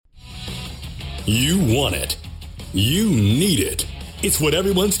You want it. You need it. It's what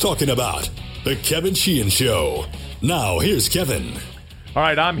everyone's talking about. The Kevin Sheehan Show. Now, here's Kevin. All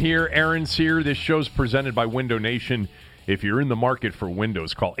right, I'm here. Aaron's here. This show's presented by Window Nation. If you're in the market for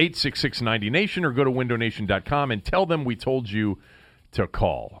windows, call 866-90-NATION or go to windownation.com and tell them we told you to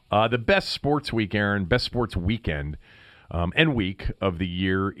call. The best sports week, Aaron, best sports weekend and week of the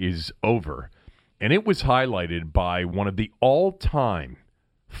year is over. And it was highlighted by one of the all-time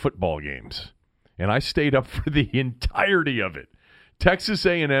football games. And I stayed up for the entirety of it. Texas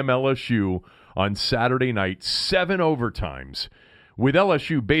A&M LSU on Saturday night, 7 overtimes, with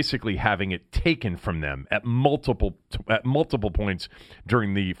LSU basically having it taken from them at multiple points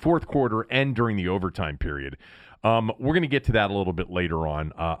during the fourth quarter and during the overtime period. We're going to get to that a little bit later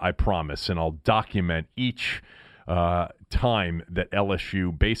on, I promise, and I'll document each time that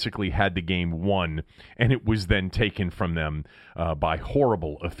LSU basically had the game won, and it was then taken from them by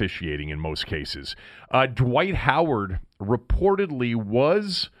horrible officiating in most cases. Dwight Howard reportedly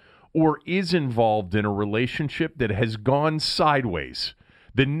was or is involved in a relationship that has gone sideways.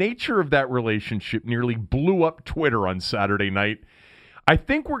 The nature of that relationship nearly blew up Twitter on Saturday night. I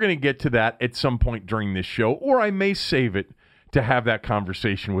think we're going to get to that at some point during this show, or I may save it to have that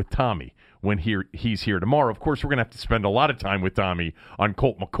conversation with Tommy when he's here tomorrow. Of course, we're going to have to spend a lot of time with Tommy on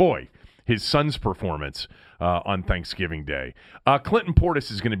Colt McCoy, his son's performance on Thanksgiving Day. Clinton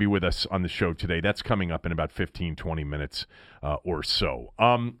Portis is going to be with us on the show today. That's coming up in about 15, 20 minutes or so.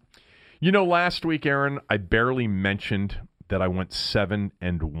 Last week, Aaron, I barely mentioned that I went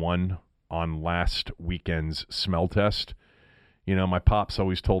 7-1 on last weekend's smell test. My pops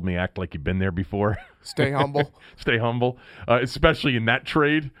always told me, act like you've been there before. Stay humble. Stay humble, especially in that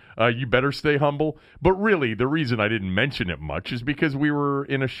trade. You better stay humble. But really, the reason I didn't mention it much is because we were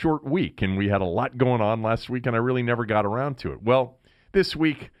in a short week, and we had a lot going on last week, and I really never got around to it. Well, this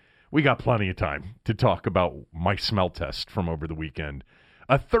week, we got plenty of time to talk about my smell test from over the weekend.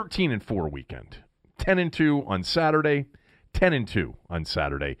 A 13-4 weekend. 10-2 on Saturday. 10-2 on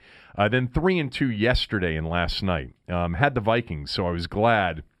Saturday. Then 3-2 yesterday and last night. Had the Vikings, so I was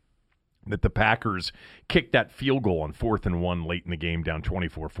glad that the Packers kicked that field goal on 4th and 1 late in the game, down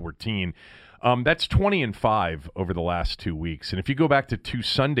 24-14. That's 20-5 over the last 2 weeks. And if you go back to 2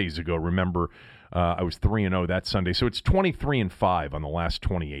 Sundays ago, remember, I was 3-0 that Sunday. So it's 23-5 on the last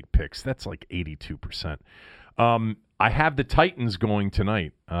 28 picks. That's like 82%. I have the Titans going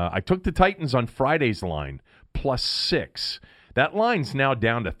tonight. I took the Titans on Friday's line, +6. That line's now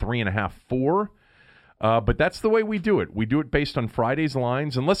down to 3.5, 4. But that's the way we do it. We do it based on Friday's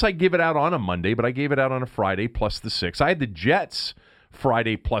lines, unless I give it out on a Monday, but I gave it out on a Friday plus the 6. I had the Jets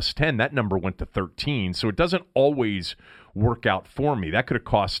Friday +10. That number went to 13, so it doesn't always work out for me. That could have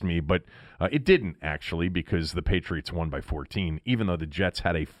cost me, but it didn't, actually, because the Patriots won by 14, even though the Jets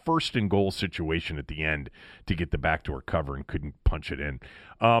had a first-and-goal situation at the end to get the backdoor cover and couldn't punch it in.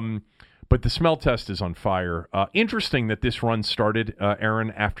 But the smell test is on fire. Interesting that this run started,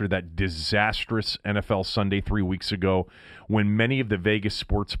 Aaron, after that disastrous NFL Sunday 3 weeks ago, when many of the Vegas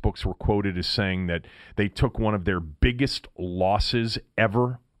sports books were quoted as saying that they took one of their biggest losses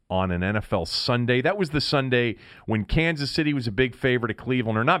ever on an NFL Sunday. That was the Sunday when Kansas City was a big favorite at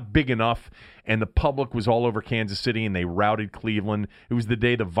Cleveland, or not big enough, and the public was all over Kansas City, and they routed Cleveland. It was the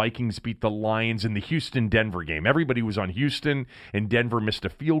day the Vikings beat the Lions in the Houston-Denver game. Everybody was on Houston, and Denver missed a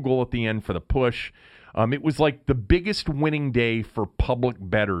field goal at the end for the push. It was like the biggest winning day for public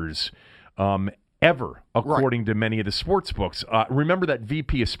bettors ever, according to many of the sports books. Remember that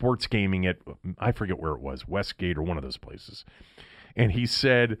VP of sports gaming at, I forget where it was, Westgate or one of those places. And he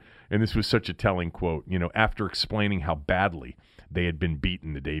said, and this was such a telling quote, after explaining how badly they had been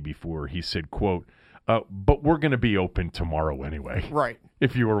beaten the day before, he said, quote, but we're going to be open tomorrow anyway. Right.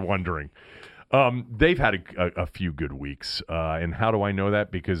 If you were wondering. They've had a few good weeks. And how do I know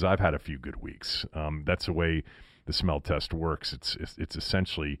that? Because I've had a few good weeks. That's the way the smell test works. It's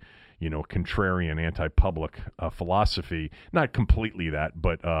essentially, a contrarian, anti-public philosophy. Not completely that,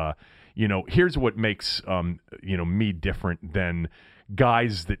 but here's what makes me different than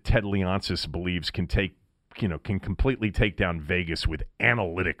guys that Ted Leonsis believes can completely take down Vegas with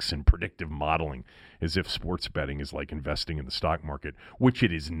analytics and predictive modeling, as if sports betting is like investing in the stock market, which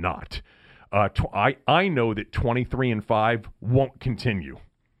it is not. I know that 23-5 won't continue.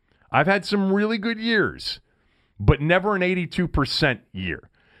 I've had some really good years, but never an 82% year.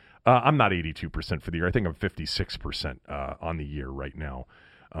 I'm not 82% for the year. I think I'm 56% on the year right now.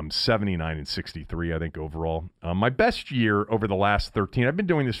 79 and 63, I think, overall. My best year over the last 13, I've been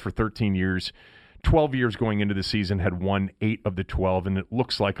doing this for 13 years, 12 years going into the season, had won 8 of the 12, and it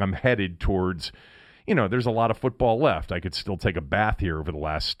looks like I'm headed towards, there's a lot of football left. I could still take a bath here over the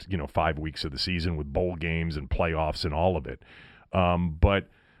last, 5 weeks of the season with bowl games and playoffs and all of it. But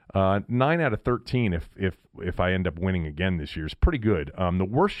 9 out of 13, if I end up winning again this year, is pretty good. The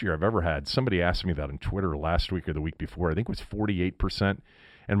worst year I've ever had, somebody asked me that on Twitter last week or the week before, I think it was 48%.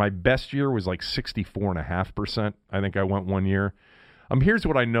 And my best year was like 64.5%. I think I went one year. Here's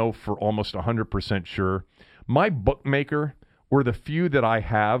what I know for almost 100% sure. My bookmaker, or the few that I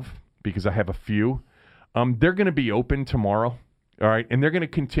have, because I have a few, they're going to be open tomorrow, all right? And they're going to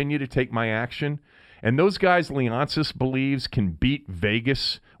continue to take my action. And those guys Leonsis believes can beat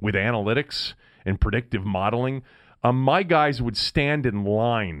Vegas with analytics and predictive modeling. My guys would stand in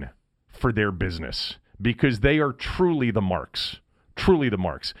line for their business because they are truly the marks. Truly the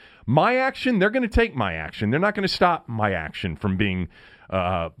marks. My action, they're going to take my action. They're not going to stop my action from being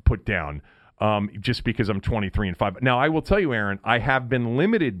put down just because I'm 23-5. Now, I will tell you, Aaron, I have been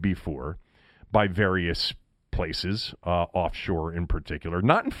limited before by various places, offshore in particular.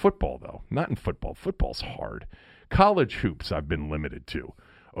 Not in football, though. Not in football. Football's hard. College hoops I've been limited to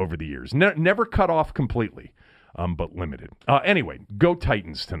over the years. Never cut off completely, but limited. Anyway, go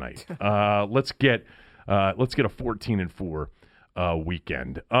Titans tonight. Let's get a 14-4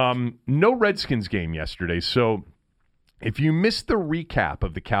 weekend. No Redskins game yesterday, so if you missed the recap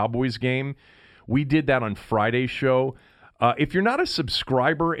of the Cowboys game, we did that on Friday's show. If you're not a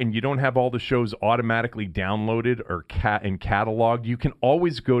subscriber and you don't have all the shows automatically downloaded or cataloged, you can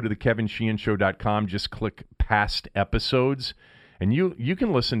always go to thekevinsheehanshow.com, just click past episodes, and you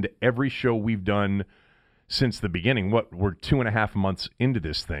can listen to every show we've done since the beginning. We're 2.5 months into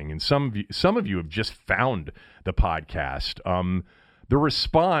this thing, and some of you have just found the podcast. The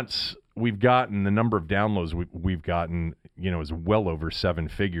response we've gotten, the number of downloads we've gotten, is well over 7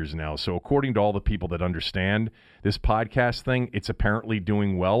 figures now. So according to all the people that understand this podcast thing, it's apparently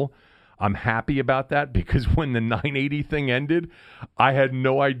doing well. I'm happy about that because when the 980 thing ended, I had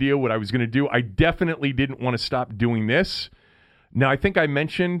no idea what I was going to do. I definitely didn't want to stop doing this. Now, I think I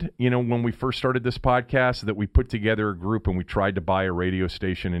mentioned, when we first started this podcast that we put together a group and we tried to buy a radio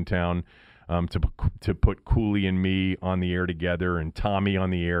station in town to put Cooley and me on the air together and Tommy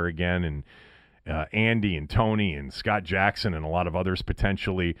on the air again and Andy and Tony and Scott Jackson and a lot of others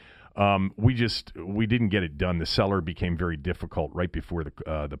potentially. We didn't get it done. The seller became very difficult right before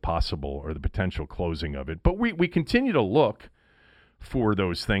the possible or the potential closing of it. But we continue to look for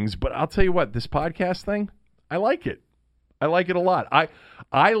those things. But I'll tell you what, this podcast thing, I like it. I like it a lot.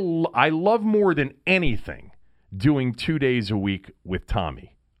 I love more than anything doing 2 days a week with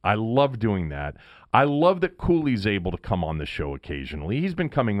Tommy. I love doing that. I love that Cooley's able to come on the show occasionally. He's been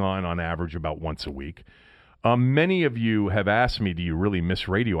coming on average about once a week. Many of you have asked me, do you really miss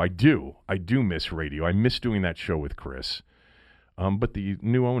radio? I do. I do miss radio. I miss doing that show with Chris. But the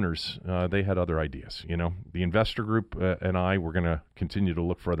new owners, they had other ideas. The investor group and I were going to continue to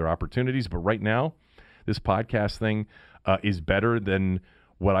look for other opportunities. But right now, this podcast thing is better than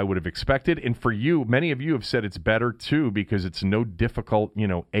what I would have expected. And for you, many of you have said it's better too because it's no difficult,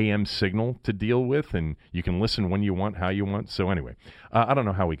 AM signal to deal with, and you can listen when you want, how you want. So anyway, I don't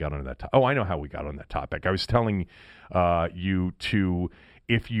know how we got onto that topic. Oh, I know how we got on that topic. I was telling you to,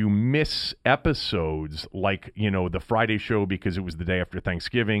 if you miss episodes like, the Friday show because it was the day after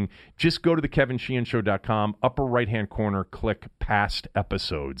Thanksgiving, just go to thekevinsheehanshow.com, upper right-hand corner, click past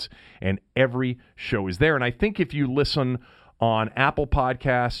episodes, and every show is there. And I think if you listen on Apple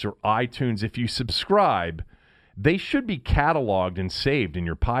Podcasts or iTunes, if you subscribe, they should be cataloged and saved in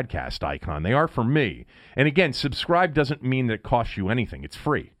your podcast icon. They are for me. And again, subscribe doesn't mean that it costs you anything. It's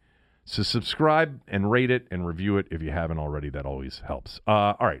free. So subscribe and rate it and review it if you haven't already. That always helps.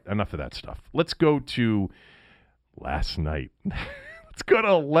 All right, enough of that stuff. Let's go to last night. Let's go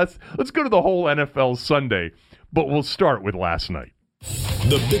to the whole NFL Sunday, but we'll start with last night.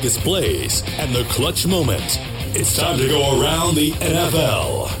 The biggest plays and the clutch moments. It's time to go around the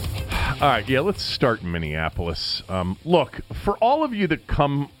NFL. All right, yeah, let's start in Minneapolis. Look, for all of you that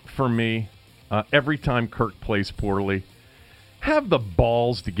come for me every time Kirk plays poorly, have the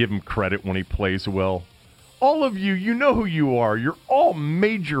balls to give him credit when he plays well. All of you, you know who you are. You're all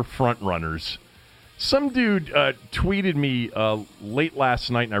major front runners. Some dude tweeted me late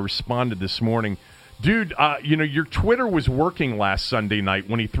last night, and I responded this morning. Dude, your Twitter was working last Sunday night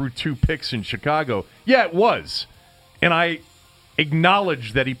when he threw 2 picks in Chicago. Yeah, it was. And I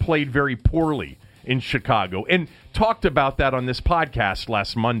acknowledged that he played very poorly in Chicago and talked about that on this podcast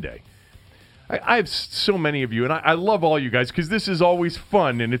last Monday. I have so many of you, and I love all you guys because this is always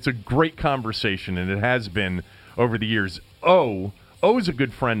fun, and it's a great conversation, and it has been over the years. O is a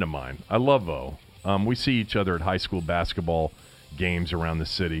good friend of mine. I love O. We see each other at high school basketball games around the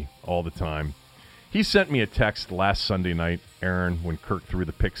city all the time. He sent me a text last Sunday night, Aaron, when Kirk threw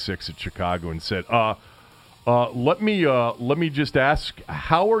the pick six at Chicago, and said, let me just ask,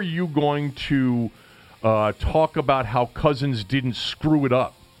 how are you going to talk about how Cousins didn't screw it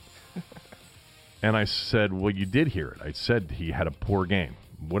up? And I said, well, you did hear it. I said he had a poor game.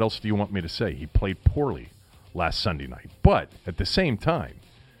 What else do you want me to say? He played poorly last Sunday night. But at the same time,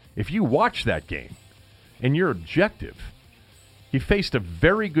 if you watch that game and you're objective, he faced a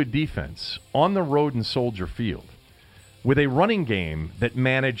very good defense on the road in Soldier Field with a running game that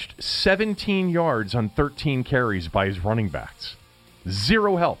managed 17 yards on 13 carries by his running backs.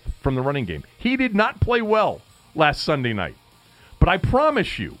 Zero help from the running game. He did not play well last Sunday night. But I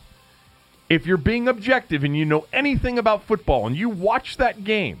promise you, if you're being objective and you know anything about football and you watch that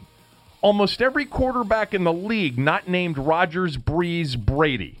game, almost every quarterback in the league not named Rodgers, Breeze,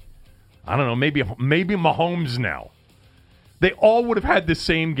 Brady, I don't know, maybe Mahomes now, they all would have had the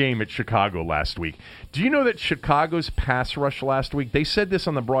same game at Chicago last week. Do you know that Chicago's pass rush last week, they said this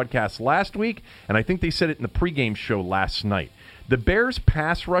on the broadcast last week, and I think they said it in the pregame show last night. The Bears'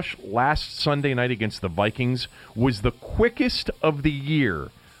 pass rush last Sunday night against the Vikings was the quickest of the year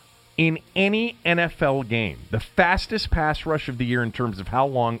in any NFL game. The fastest pass rush of the year in terms of how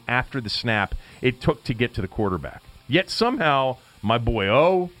long after the snap it took to get to the quarterback. Yet somehow, my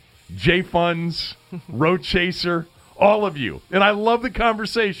boy Jay Funds, Road Chaser, all of you, and I love the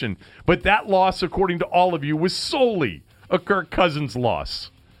conversation, but that loss, according to all of you, was solely a Kirk Cousins loss.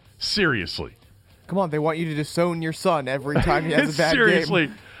 Seriously. Come on, they want you to disown your son every time he has a bad Seriously.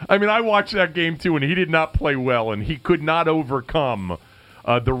 game. I mean, I watched that game too, and he did not play well, and he could not overcome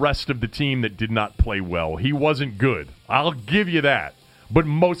the rest of the team that did not play well. He wasn't good. I'll give you that. But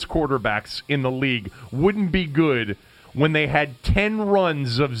most quarterbacks in the league wouldn't be good when they had 10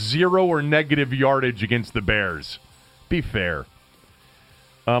 runs of 0 or negative yardage against the Bears. Be fair.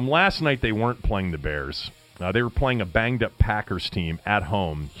 Last night they weren't playing the Bears. They were playing a banged-up Packers team at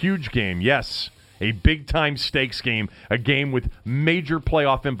home. Huge game, yes. A big-time stakes game, a game with major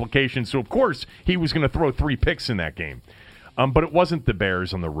playoff implications. So, of course, he was going to throw 3 picks in that game. But it wasn't the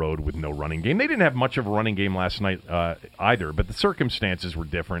Bears on the road with no running game. They didn't have much of a running game last night either, but the circumstances were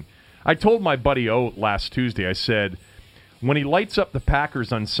different. I told my buddy last Tuesday, I said, when he lights up the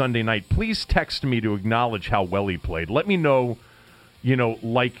Packers on Sunday night, please text me to acknowledge how well he played. Let me know,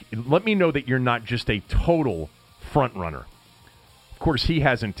 let me know that you're not just a total front runner. Of course, he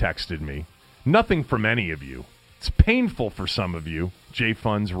hasn't texted me. Nothing from any of you. It's painful for some of you, Jay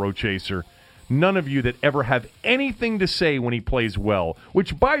Funds, Road Chaser. None of you that ever have anything to say when he plays well,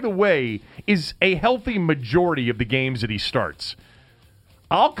 which, by the way, is a healthy majority of the games that he starts.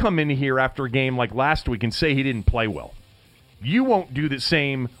 I'll come in here after a game like last week and say he didn't play well. You won't do the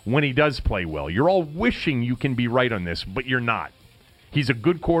same when he does play well. You're all wishing you can be right on this, but you're not. He's a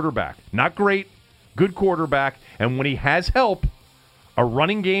good quarterback. Not great, good quarterback. And when he has help, a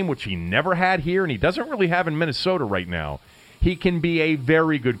running game, which he never had here and he doesn't really have in Minnesota right now, he can be a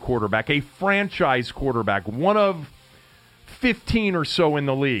very good quarterback, a franchise quarterback, one of 15 or so in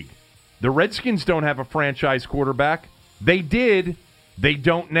the league. The Redskins don't have a franchise quarterback. They did. They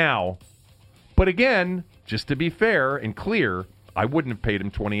don't now. But again, just to be fair and clear, I wouldn't have paid him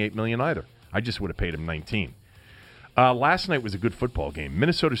 $28 million either. I just would have paid him $19. Last night was a good football game.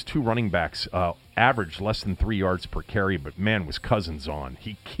 Minnesota's 2 running backs averaged less than 3 yards per carry, but man, was Cousins on.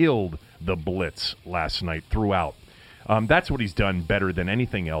 He killed the blitz last night throughout. That's what he's done better than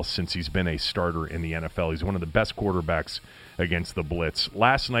anything else since he's been a starter in the NFL. He's one of the best quarterbacks against the blitz.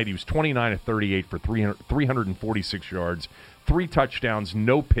 Last night he was 29 of 38 for 346 yards, 3 touchdowns,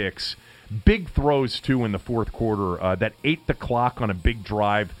 no picks. Big throws, too, in the fourth quarter. That ate the clock on a big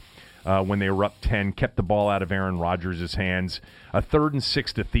drive when they were up 10, kept the ball out of Aaron Rodgers' hands. A 3rd and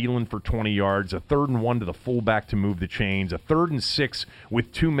 6 to Thielen for 20 yards. A 3rd and 1 to the fullback to move the chains. A 3rd and 6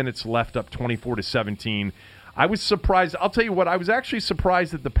 with 2 minutes left, up 24-17. I was surprised. I'll tell you what, I was actually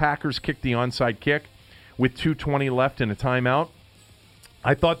surprised that the Packers kicked the onside kick with 2:20 left and a timeout.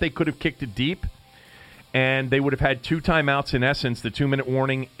 I thought they could have kicked it deep, and they would have had 2 timeouts in essence, the 2-minute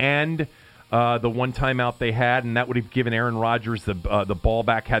warning and the 1 timeout they had, and that would have given Aaron Rodgers the ball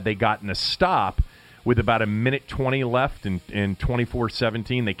back had they gotten a stop with about 1:20 left and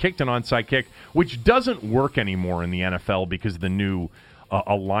 24-17. They kicked an onside kick, which doesn't work anymore in the NFL because of the new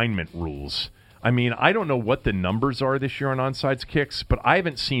alignment rules. I mean, I don't know what the numbers are this year on onside kicks, but I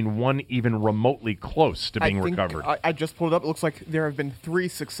haven't seen one even remotely close to being recovered. I just pulled it up. It looks like there have been 3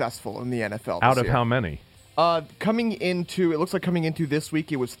 successful in the NFL this Out of year. how many? Coming into this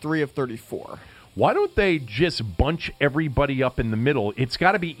week, it was 3 of 34. Why don't they just bunch everybody up in the middle? It's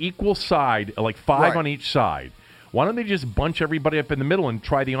got to be equal side, like 5 Right. on each side. Why don't they just bunch everybody up in the middle and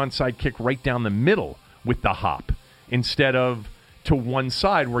try the onside kick right down the middle with the hop instead of to one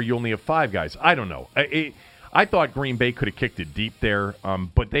side where you only have 5 guys? I don't know. I thought Green Bay could have kicked it deep there,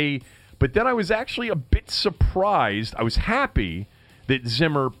 but then I was actually a bit surprised. I was happy that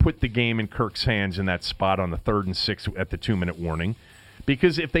Zimmer put the game in Kirk's hands in that spot on the 3rd and 6 at the 2-minute warning,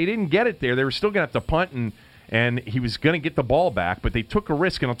 because if they didn't get it there, they were still going to have to punt, and he was going to get the ball back, but they took a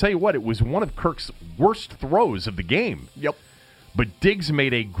risk. And I'll tell you what, it was one of Kirk's worst throws of the game. Yep. But Diggs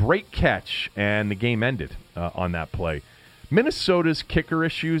made a great catch, and the game ended on that play. Minnesota's kicker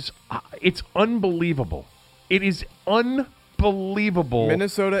issues, it's unbelievable. It is unbelievable.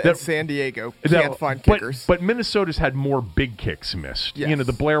 Minnesota and San Diego can't find kickers. But Minnesota's had more big kicks missed. Yes.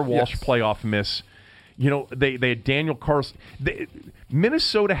 The Blair Walsh playoff miss. They had Daniel Carlson.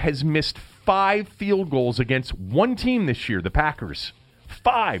 Minnesota has missed 5 field goals against one team this year, the Packers.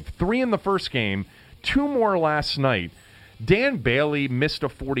 5. 3 in the first game, 2 more last night. Dan Bailey missed a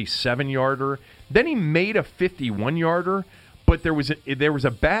 47-yarder. Then he made a 51-yarder. But there was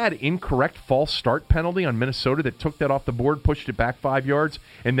a bad incorrect false start penalty on Minnesota that took that off the board, pushed it back 5 yards,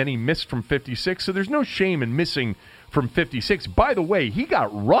 and then he missed from 56. So there's no shame in missing from 56. By the way, he got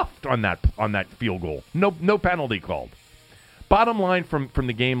roughed on that field goal. No penalty called. Bottom line from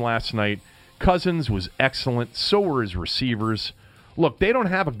the game last night, Cousins was excellent. So were his receivers. Look, they don't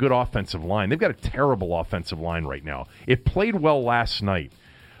have a good offensive line. They've got a terrible offensive line right now. It played well last night.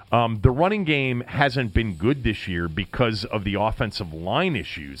 The running game hasn't been good this year because of the offensive line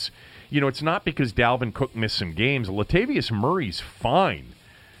issues. It's not because Dalvin Cook missed some games. Latavius Murray's fine.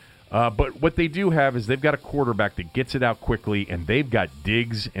 But what they do have is they've got a quarterback that gets it out quickly, and they've got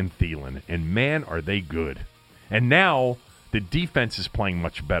Diggs and Thielen. And, man, are they good. And now the defense is playing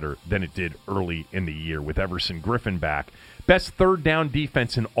much better than it did early in the year with Everson Griffin back. Best third down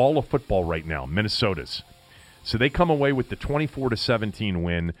defense in all of football right now, Minnesota's. So they come away with the 24-17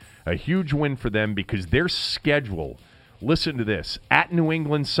 win, a huge win for them because their schedule, listen to this, at New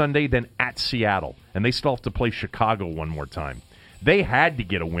England Sunday, then at Seattle, and they still have to play Chicago one more time. They had to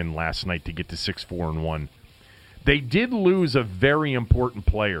get a win last night to get to 6-4-1. They did lose a very important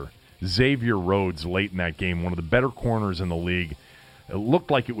player, Xavier Rhodes, late in that game, one of the better corners in the league. It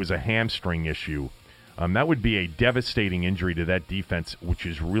looked like it was a hamstring issue. That would be a devastating injury to that defense, which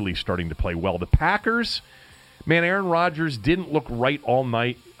is really starting to play well. The Packers... Man, Aaron Rodgers didn't look right all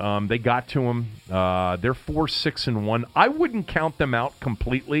night. They got to him. They're 4-6-1. I wouldn't count them out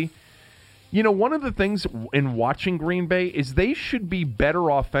completely. One of the things in watching Green Bay is they should be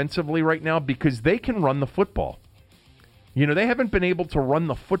better offensively right now because they can run the football. They haven't been able to run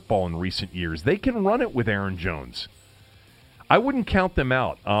the football in recent years. They can run it with Aaron Jones. I wouldn't count them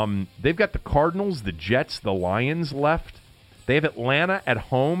out. They've got the Cardinals, the Jets, the Lions left. They have Atlanta at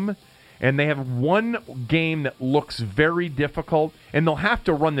home. And they have one game that looks very difficult, and they'll have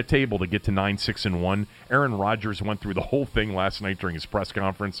to run the table to get to 9-6-1. Aaron Rodgers went through the whole thing last night during his press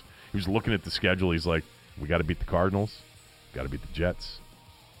conference. He was looking at the schedule. He's like, we got to beat the Cardinals, got to beat the Jets,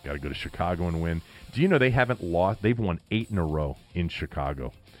 got to go to Chicago and win. Do you know they haven't lost? They've won 8 in a row in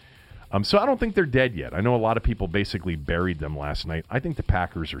Chicago. So I don't think they're dead yet. I know a lot of people basically buried them last night. I think the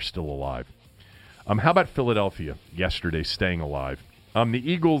Packers are still alive. How about Philadelphia yesterday staying alive? The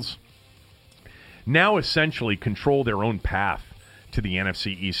Eagles... now essentially control their own path to the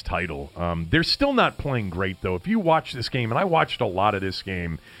NFC East title. They're still not playing great, though. If you watch this game, and I watched a lot of this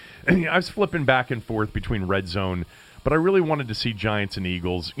game, I was flipping back and forth between red zone, but I really wanted to see Giants and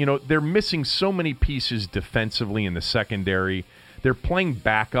Eagles. They're missing so many pieces defensively in the secondary. They're playing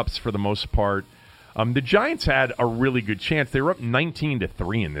backups for the most part. The Giants had a really good chance. They were up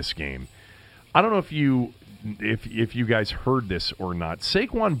 19-3 in this game. I don't know if you guys heard this or not.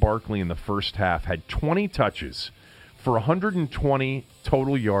 Saquon Barkley in the first half had 20 touches for 120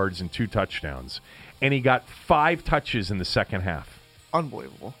 total yards and 2 touchdowns, and he got 5 touches in the second half.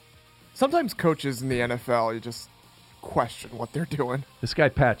 Unbelievable. Sometimes coaches in the NFL, you just question what they're doing. This guy,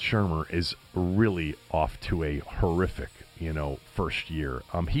 Pat Shurmur, is really off to a horrific, first year.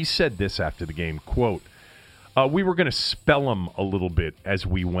 He said this after the game, quote, we were going to spell him a little bit as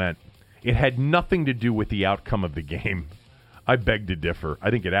we went. It had nothing to do with the outcome of the game. I beg to differ. I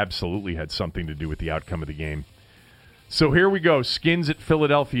think it absolutely had something to do with the outcome of the game. So here we go. Skins at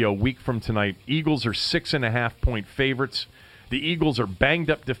Philadelphia a week from tonight. Eagles are 6.5-point favorites. The Eagles are banged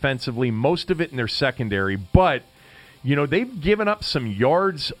up defensively, most of it in their secondary, but, they've given up some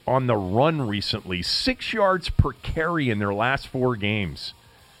yards on the run recently, 6 yards per carry in their last 4 games.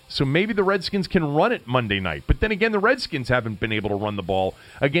 So maybe the Redskins can run it Monday night. But then again, the Redskins haven't been able to run the ball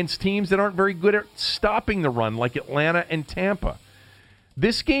against teams that aren't very good at stopping the run, like Atlanta and Tampa.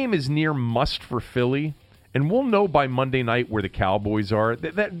 This game is near must for Philly, And we'll know by Monday night where the Cowboys are.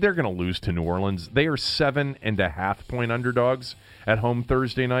 They're going to lose to New Orleans. They are 7.5-point underdogs at home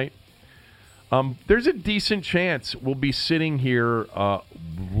Thursday night. There's a decent chance we'll be sitting here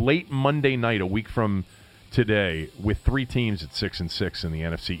late Monday night, a week from today, with 3 teams at 6-6 in the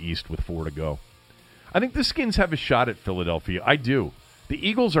NFC East with 4 to go. I think the Skins have a shot at Philadelphia. I do. The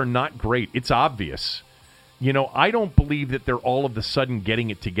Eagles are not great. It's obvious. I don't believe that they're all of a sudden getting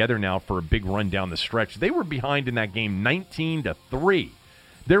it together now for a big run down the stretch. They were behind in that game 19-3.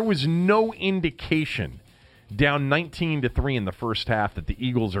 There was no indication down 19-3 in the first half that the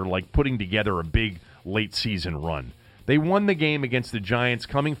Eagles are like putting together a big late season run. They won the game against the Giants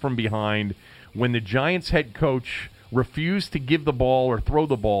coming from behind when the Giants head coach refused to give the ball or throw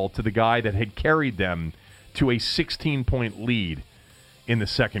the ball to the guy that had carried them to a 16-point lead in the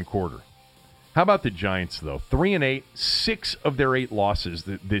second quarter. How about the Giants, though? 3-8, 6 of their 8 losses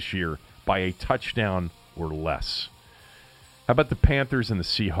this year by a touchdown or less. How about the Panthers and the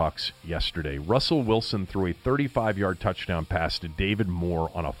Seahawks yesterday? Russell Wilson threw a 35-yard touchdown pass to David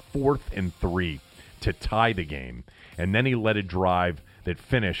Moore on a 4th and 3 to tie the game. And then he led a drive that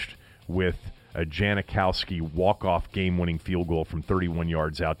finished with a Janikowski walk-off game-winning field goal from 31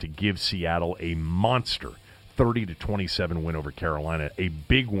 yards out to give Seattle a monster 30-27 win over Carolina, a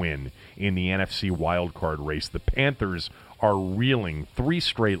big win in the NFC wildcard race. The Panthers are reeling, 3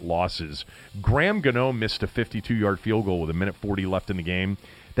 straight losses. Graham Gano missed a 52-yard field goal with 1:40 left in the game.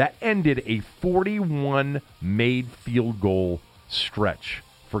 That ended a 41 made field goal stretch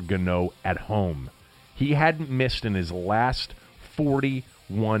for Gano at home. He hadn't missed in his last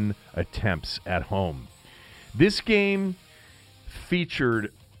 41 attempts at home. This game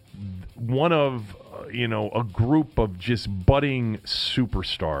featured one of a group of just budding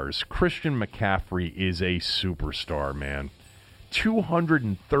superstars. Christian McCaffrey is a superstar, man.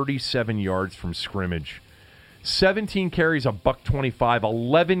 237 yards from scrimmage, 17 carries, $125,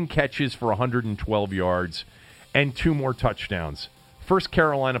 11 catches for 112 yards, and 2 more touchdowns. First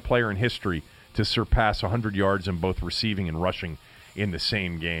Carolina player in history to surpass 100 yards in both receiving and rushing in the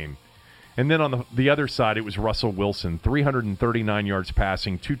same game. And then on the other side, it was Russell Wilson, 339 yards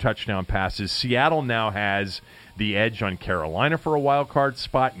passing, 2 touchdown passes. Seattle now has the edge on Carolina for a wild card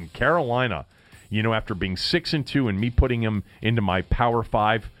spot. And Carolina, after being 6-2 and me putting him into my Power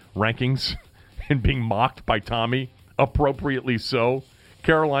 5 rankings and being mocked by Tommy, appropriately so,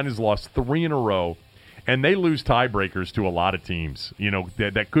 Carolina's lost 3 in a row. And they lose tiebreakers to a lot of teams,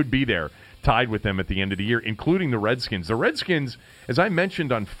 that could be there, tied with them at the end of the year, including the Redskins. The Redskins, as I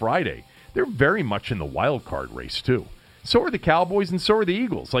mentioned on Friday, they're very much in the wild card race, too. So are the Cowboys and so are the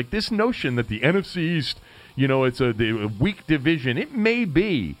Eagles. Like this notion that the NFC East, it's a weak division. It may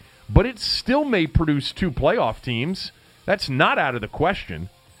be, but it still may produce 2 playoff teams. That's not out of the question.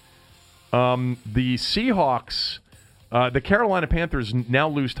 The Seahawks, the Carolina Panthers now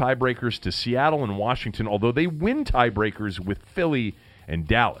lose tiebreakers to Seattle and Washington, although they win tiebreakers with Philly and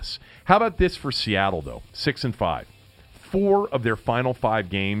Dallas. How about this for Seattle, though? 6-5. 4 of their final 5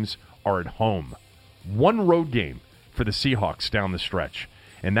 games are at home. 1 road game for the Seahawks down the stretch,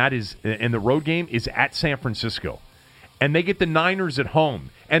 and the road game is at San Francisco. And they get the Niners at home,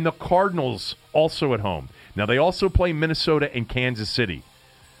 and the Cardinals also at home. Now, they also play Minnesota and Kansas City.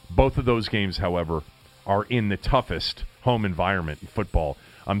 Both of those games, however, are in the toughest home environment in football.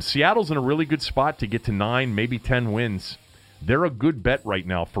 Seattle's in a really good spot to get to 9, maybe 10 wins. They're a good bet right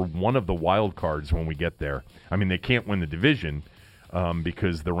now for one of the wild cards when we get there. I mean, they can't win the division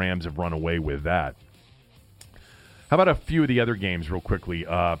because the Rams have run away with that. How about a few of the other games real quickly?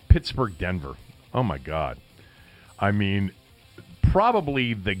 Pittsburgh-Denver. Oh, my God. I mean,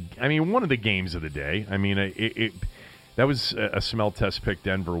 probably one of the games of the day. I mean, that was a smell test pick.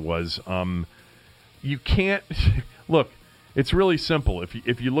 Denver was. You can't look. It's really simple.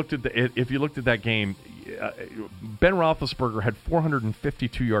 If you looked at that game, Ben Roethlisberger had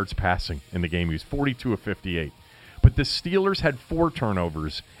 452 yards passing in the game. He was 42 of 58. But the Steelers had 4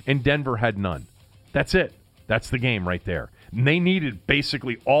 turnovers and Denver had none. That's it. That's the game right there. And they needed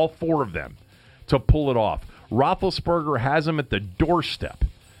basically all 4 of them to pull it off. Roethlisberger has them at the doorstep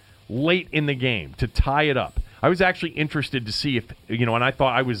late in the game to tie it up. I was actually interested to see if, and I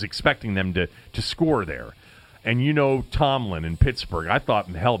thought I was expecting them to score there. And Tomlin in Pittsburgh, I thought,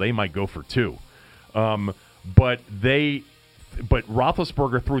 hell, they might go for 2. But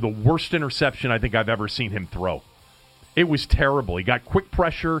Roethlisberger threw the worst interception I think I've ever seen him throw. It was terrible. He got quick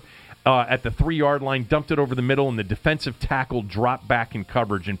pressure at the 3-yard line, dumped it over the middle, and the defensive tackle dropped back in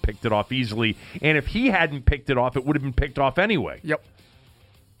coverage and picked it off easily. And if he hadn't picked it off, it would have been picked off anyway. Yep.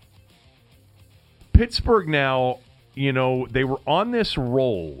 Pittsburgh now they were on this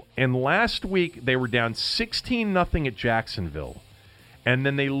roll, and last week they were down 16-0 at Jacksonville, and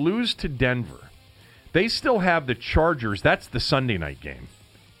then they lose to Denver. They still have the Chargers. That's the Sunday night game.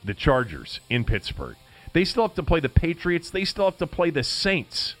 The Chargers in Pittsburgh. They still have to play the Patriots. They still have to play the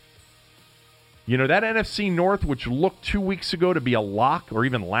Saints. That NFC North, which looked 2 weeks ago to be a lock, or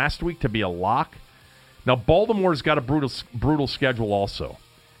even last week to be a lock. Now, Baltimore's got a brutal schedule also.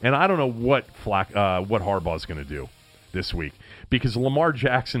 And I don't know what Harbaugh's going to do this week, because Lamar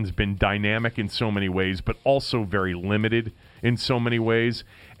Jackson's been dynamic in so many ways, but also very limited in so many ways.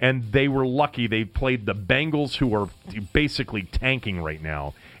 And they were lucky they played the Bengals, who are basically tanking right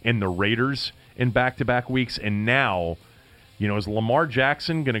now, and the Raiders in back-to-back weeks. And now, is Lamar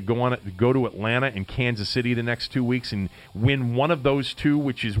Jackson going to go to Atlanta and Kansas City the next 2 weeks and win one of those two,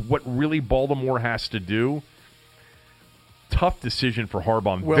 which is what really Baltimore has to do? Tough decision for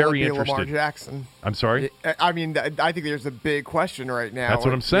Harbaugh. I'm very interested. Lamar Jackson. I'm sorry? I mean, I think there's a big question right now. That's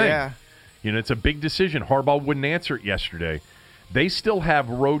what I'm saying. Yeah. It's a big decision. Harbaugh wouldn't answer it yesterday. They still have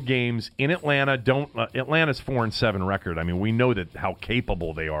road games in Atlanta. Atlanta's 4-7 record. I mean, we know that how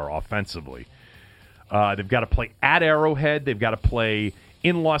capable they are offensively. They've got to play at Arrowhead. They've got to play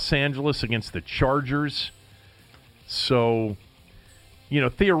in Los Angeles against the Chargers. So,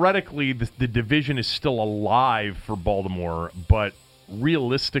 theoretically, the division is still alive for Baltimore, but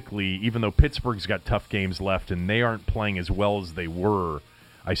realistically, even though Pittsburgh's got tough games left and they aren't playing as well as they were,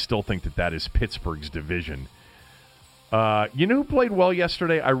 I still think that is Pittsburgh's division. Who played well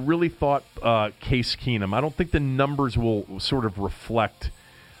yesterday? I really thought Case Keenum. I don't think the numbers will sort of reflect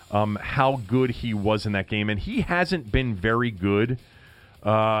how good he was in that game, and he hasn't been very good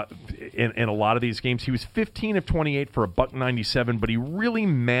in a lot of these games. He was 15 of 28 for $197, but he really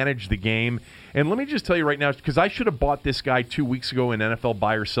managed the game. And let me just tell you right now, because I should have bought this guy 2 weeks ago in NFL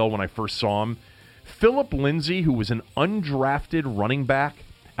Buy or Sell when I first saw him. Phillip Lindsay, who was an undrafted running back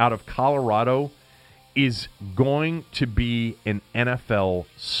out of Colorado, is going to be an NFL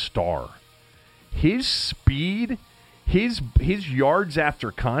star. His speed, his yards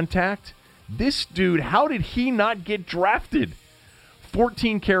after contact, this dude, how did he not get drafted?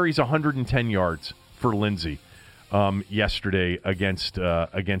 14 carries, 110 yards for Lindsey yesterday against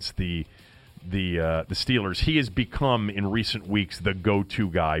the Steelers. He has become, in recent weeks, the go-to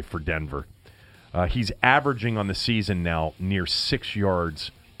guy for Denver. He's averaging on the season now near 6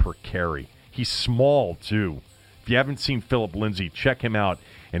 yards per carry. He's small, too. If you haven't seen Phillip Lindsay, check him out.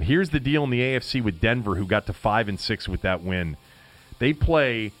 And here's the deal in the AFC with Denver, who got to 5-6 with that win. They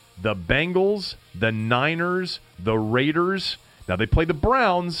play the Bengals, the Niners, the Raiders. Now, they play the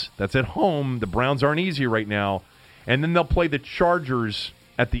Browns. That's at home. The Browns aren't easy right now. And then they'll play the Chargers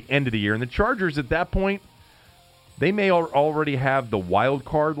at the end of the year. And the Chargers, at that point, they may already have the wild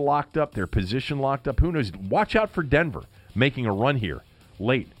card locked up, their position locked up. Who knows? Watch out for Denver making a run here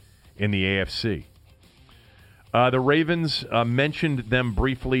late in the AFC. The Ravens, mentioned them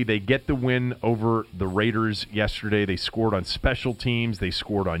briefly. They get the win over the Raiders yesterday. They scored on special teams. They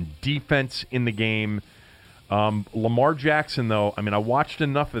scored on defense in the game. Lamar Jackson, though, I watched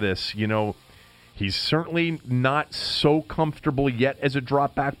enough of this. He's certainly not so comfortable yet as a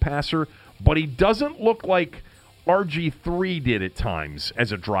drop-back passer, but he doesn't look like RG3 did at times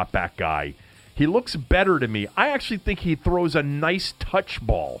as a drop-back guy. He looks better to me. I actually think he throws a nice touch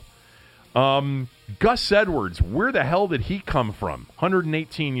ball. Gus Edwards, where the hell did he come from?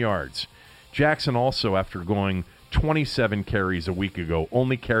 118 yards. Jackson also, after going 27 carries a week ago,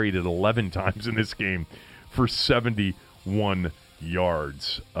 only carried it 11 times in this game for 71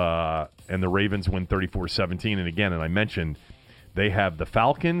 yards. And the Ravens win 34-17. And again, and I mentioned, they have the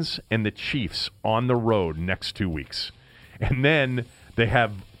Falcons and the Chiefs on the road next 2 weeks. And then they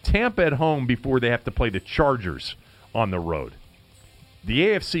have Tampa at home before they have to play the Chargers on the road. The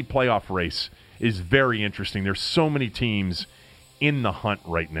AFC playoff race is very interesting. There's so many teams in the hunt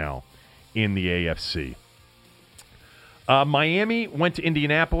right now in the AFC. Miami went to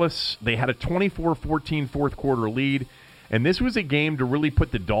Indianapolis. They had a 24-14 fourth quarter lead, and this was a game to really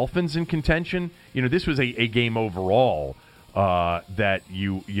put the Dolphins in contention. This was a game overall that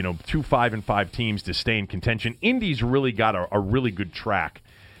you 2 5-5 teams to stay in contention. Indy's really got a really good track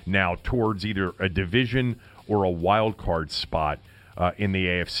now towards either a division or a wild card spot in the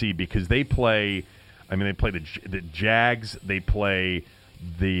AFC, because they play the Jags, they play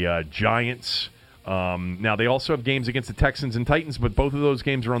the Giants. Now, they also have games against the Texans and Titans, but both of those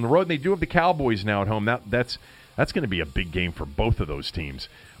games are on the road, and they do have the Cowboys now at home. That's going to be a big game for both of those teams.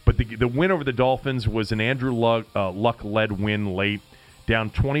 But the win over the Dolphins was an Andrew Luck-led win late, down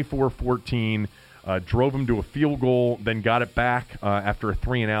 24-14, drove them to a field goal, then got it back after a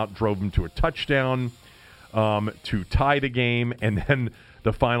 3-and-out, drove them to a touchdown. to tie the game, and then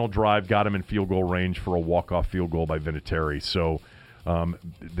the final drive got him in field goal range for a walk-off field goal by Vinatieri. So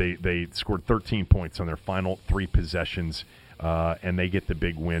they scored 13 points on their final 3 possessions, and they get the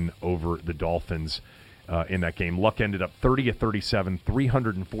big win over the Dolphins in that game. Luck ended up 30 of 37,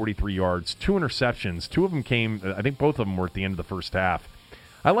 343 yards, 2 interceptions. 2 of them came, I think both of them were at the end of the first half.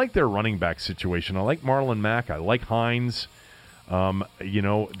 I like their running back situation. I like Marlon Mack. I like Hines.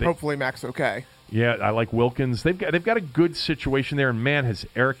 Hopefully Mack's okay. Yeah, I like Wilkins. They've got a good situation there. And, man, has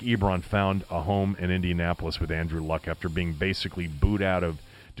Eric Ebron found a home in Indianapolis with Andrew Luck after being basically booed out of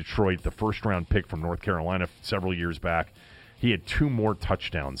Detroit, the first-round pick from North Carolina several years back. He had 2 more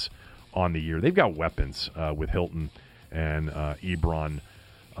touchdowns on the year. They've got weapons with Hilton and Ebron.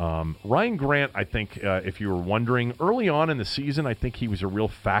 Ryan Grant, I think, if you were wondering, early on in the season, I think he was a real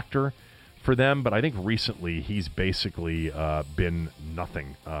factor for them. But I think recently he's basically been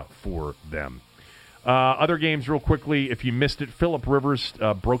nothing for them. Other games real quickly, if you missed it, Phillip Rivers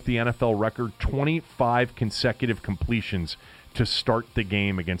broke the NFL record, 25 consecutive completions to start the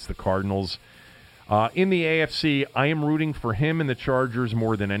game against the Cardinals. In the AFC, I am rooting for him and the Chargers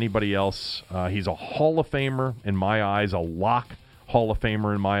more than anybody else. He's a Hall of Famer in my eyes, a lock Hall of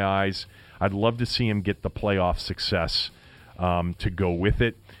Famer in my eyes. I'd love to see him get the playoff success to go with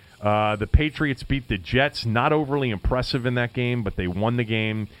it. The Patriots beat the Jets, not overly impressive in that game, but they won the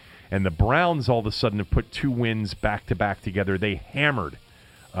game. And the Browns all of a sudden have put 2 wins back-to-back together. They hammered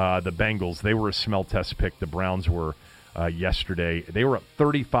the Bengals. They were a smell test pick. The Browns were yesterday. They were up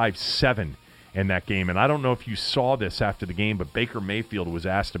 35-7 in that game. And I don't know if you saw this after the game, but Baker Mayfield was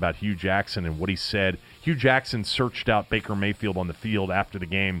asked about Hugh Jackson and what he said. Hugh Jackson searched out Baker Mayfield on the field after the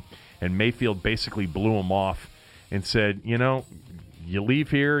game, and Mayfield basically blew him off and said, you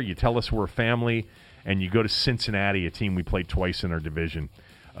leave here, you tell us we're a family, and you go to Cincinnati, a team we played twice in our division.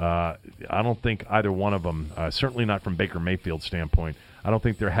 I don't think either one of them, certainly not from Baker Mayfield's standpoint, I don't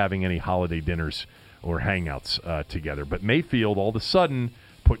think they're having any holiday dinners or hangouts together. But Mayfield, all of a sudden,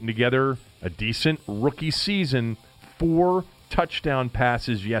 putting together a decent rookie season, 4 touchdown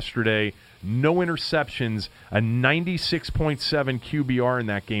passes yesterday, no interceptions, a 96.7 QBR in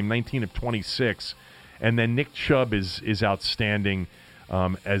that game, 19 of 26. And then Nick Chubb is outstanding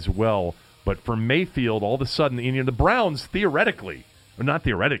as well. But for Mayfield, all of a sudden, the Browns mathematically,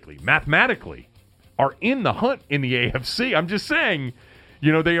 are in the hunt in the AFC. I'm just saying,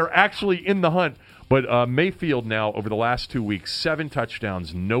 they are actually in the hunt. But Mayfield now, over the last 2 weeks, 7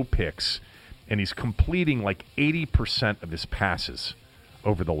 touchdowns, no picks, and he's completing like 80% of his passes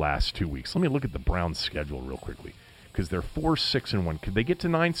over the last 2 weeks. Let me look at the Browns' schedule real quickly, because they're 4-6-1. Could they get to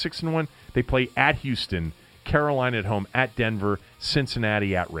 9-6-1? They play at Houston, Carolina at home, at Denver,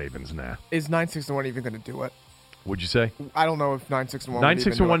 Cincinnati at Ravens. Is 9-6-1 even going to do it? What'd you say? I don't know if 9-6-1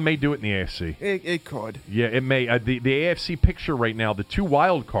 9-6-1 may do it in the AFC. It could. Yeah, it may. The AFC picture right now, the 2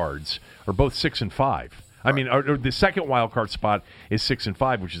 wild cards are both 6-5. I mean, or the second wild card spot is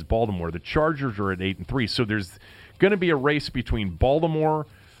 6-5, which is Baltimore. The Chargers are at 8-3. So there's going to be a race between Baltimore,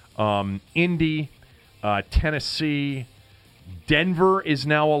 Indy, Tennessee. Denver is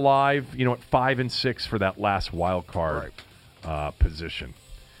now alive, at 5-6 for that last wild card position.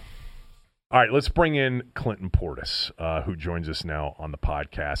 All right, let's bring in Clinton Portis, who joins us now on the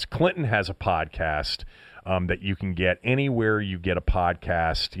podcast. Clinton has a podcast that you can get anywhere you get a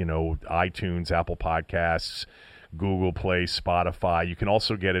podcast, iTunes, Apple Podcasts, Google Play, Spotify. You can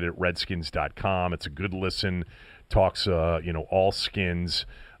also get it at redskins.com. It's a good listen, talks, all skins,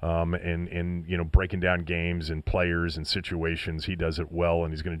 and breaking down games and players and situations. He does it well,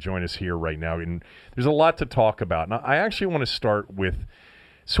 and he's going to join us here right now. And there's a lot to talk about. And I actually want to start with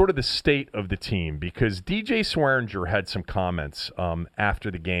sort of the state of the team, because DJ Swearinger had some comments after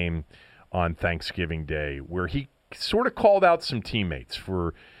the game on Thanksgiving Day where he sort of called out some teammates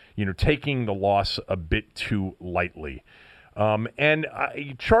for, taking the loss a bit too lightly. And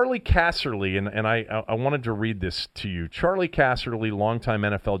Charlie Casserly, and I wanted to read this to you. Charlie Casserly, longtime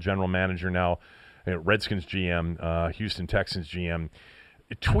NFL general manager, now Redskins GM, Houston Texans GM,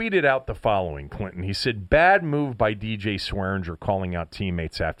 tweeted out the following, Clinton. He said, "Bad move by DJ Swearinger calling out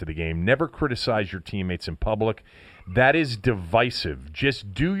teammates after the game. Never criticize your teammates in public. That is divisive.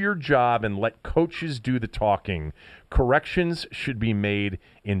 Just do your job and let coaches do the talking. Corrections should be made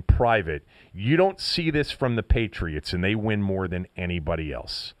in private. You don't see this from the Patriots, and they win more than anybody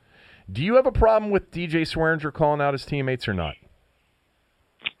else." Do you have a problem with DJ Swearinger calling out his teammates or not?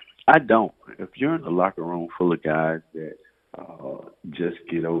 I don't. If you're in a locker room full of guys that just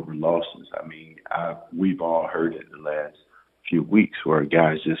get over losses. I mean, we've all heard it the last few weeks where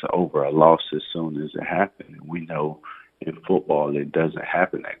guys just over a loss as soon as it happened. And we know in football, it doesn't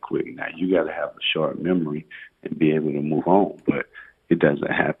happen that quick. Now, you got to have a short memory and be able to move on, but it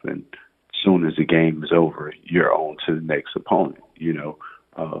doesn't happen. As soon as the game is over, you're on to the next opponent, you know.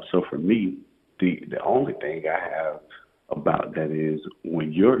 So for me, the only thing I have about that is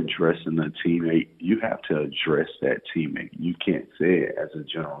when you're addressing a teammate, you have to address that teammate. You can't say it as a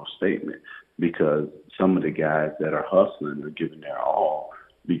general statement because some of the guys that are hustling or giving their all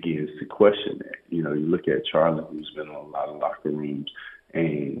begins to question that. You know, you look at Charlie, who's been in a lot of locker rooms,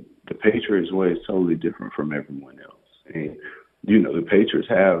 and the Patriots way is totally different from everyone else. And, you know, the Patriots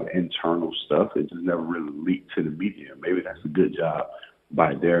have internal stuff. It just never really leaked to the media. Maybe that's a good job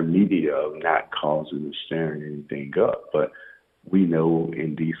by their media of not causing or stirring anything up. But we know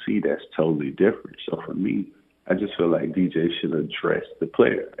in D.C. that's totally different. So for me, I just feel like DJ should address the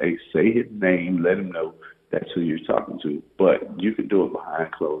player. Hey, say his name, let him know that's who you're talking to. But you can do it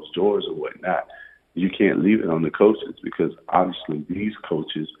behind closed doors or whatnot. You can't leave it on the coaches because obviously these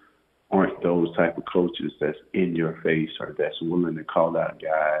coaches aren't those type of coaches that's in your face or that's willing to call out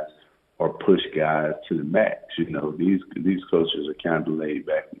guys or push guys to the max. You know, these coaches are kind of laid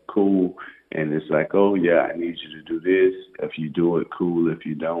back and cool, and it's like, oh, yeah, I need you to do this. If you do it, cool. If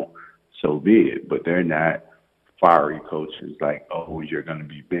you don't, so be it. But they're not fiery coaches like, oh, you're going to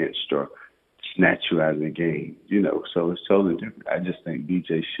be benched or snatch you out of the game. You know, so it's totally different. I just think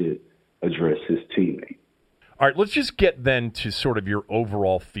DJ should address his teammate. All right, let's just get then to sort of your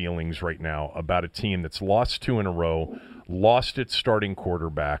overall feelings right now about a team that's lost 2 in a row, lost its starting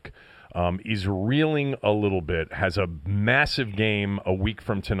quarterback, is reeling a little bit, has a massive game a week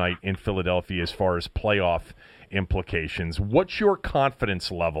from tonight in Philadelphia as far as playoff implications. What's your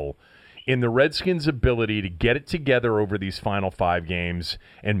confidence level in the Redskins' ability to get it together over these final 5 games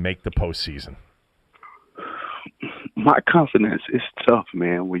and make the postseason? My confidence is tough,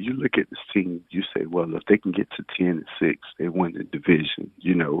 man. When you look at this team, you say, well, if they can get to 10-6, they win the division,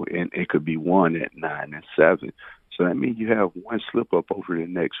 you know, and it could be won at 9-7. So that means you have one slip up over the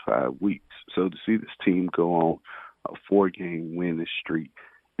next 5 weeks. So to see this team go on a 4-game winning streak,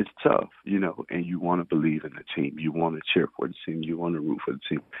 it's tough, you know, and you want to believe in the team. You want to cheer for the team. You want to root for the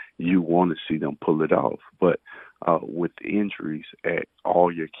team. You want to see them pull it off. But with the injuries at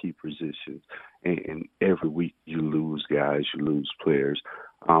all your key positions, and every week you lose guys, you lose players,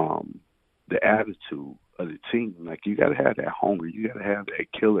 the attitude of the team, like you got to have that hunger. You got to have that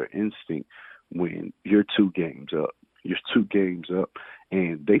killer instinct when you're 2 games up. You're 2 games up,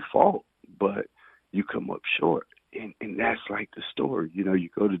 and they fought, but you come up short. And that's like the story. You know, you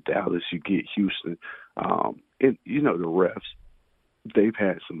go to Dallas, you get Houston. And, you know, the refs, they've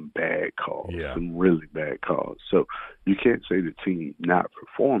had some bad calls, some really bad calls. So you can't say the team not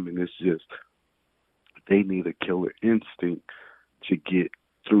performing. It's just they need a killer instinct to get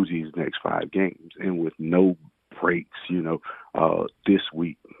through these next 5 games. And with no breaks, you know, this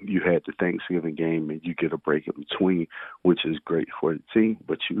week you had the Thanksgiving game and you get a break in between, which is great for the team,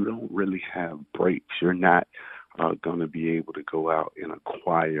 but you don't really have breaks. You're not going to be able to go out and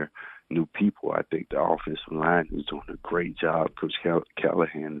acquire new people. I think the offensive line is doing a great job. Coach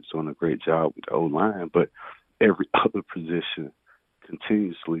Callahan is doing a great job with the O-line, but every other position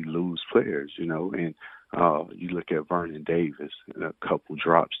continuously lose players, you know, and you look at Vernon Davis and a couple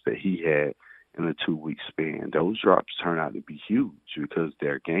drops that he had in a 2-week span. Those drops turn out to be huge because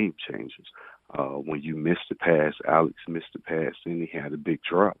they're game changers. When you miss the pass, Alex missed the pass, then he had a big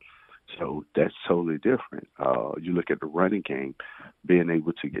drop. So that's totally different. You look at the running game, being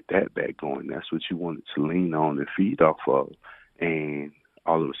able to get that back going, that's what you wanted to lean on and feed off of. And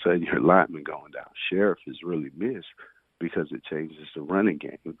all of a sudden, your lineman going down. Sheriff is really missed because it changes the running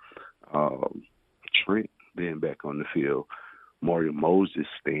game. Trent being back on the field, Mario Moses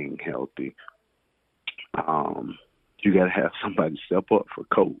staying healthy. You got to have somebody step up for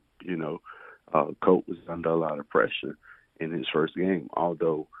Colt. You know, Colt was under a lot of pressure in his first game,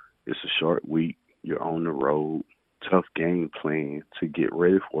 although it's a short week. You're on the road. Tough game plan to get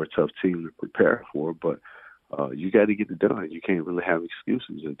ready for, a tough team to prepare for, but you got to get it done. You can't really have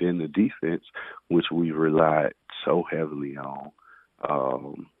excuses. And then the defense, which we relied so heavily on,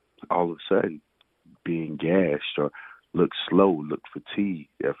 all of a sudden being gashed or look slow, look fatigued.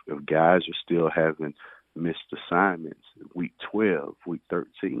 If guys are still having missed assignments, week 12, week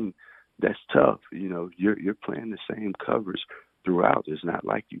 13, that's tough. You know, you're playing the same covers throughout. It's not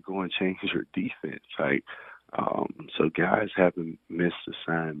like you go and change your defense. Like, so guys haven't missed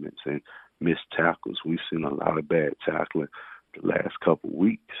assignments and missed tackles. We've seen a lot of bad tackling the last couple of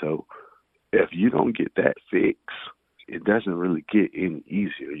weeks. So if you don't get that fixed, it doesn't really get any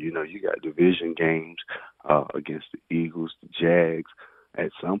easier. You know, you got division games against the Eagles, the Jags,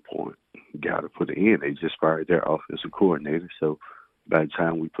 at some point, got to put it in. They just fired their offensive coordinator, so by the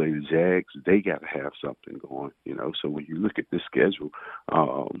time we play the Jags, they got to have something going, you know. So when you look at the schedule,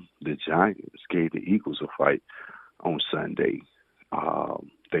 the Giants gave the Eagles a fight on Sunday.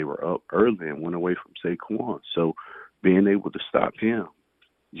 They were up early and went away from Saquon. So being able to stop him,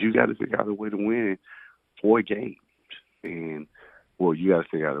 you got to figure out a way to win 4 games. And, well, you got to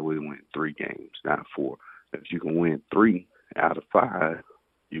figure out a way to win 3 games, not 4. If you can win 3 out of 5,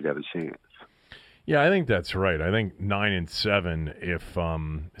 you got a chance. Yeah, I think that's right. I think 9-7, if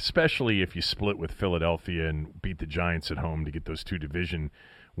especially if you split with Philadelphia and beat the Giants at home to get those 2 division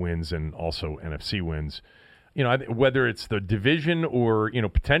wins and also NFC wins. You know, whether it's the division or, you know,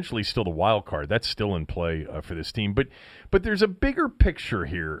 potentially still the wild card, that's still in play for this team. But there's a bigger picture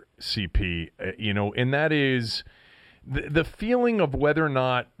here, CP, you know, and that is the feeling of whether or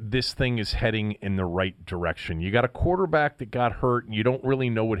not this thing is heading in the right direction. You got a quarterback that got hurt, and you don't really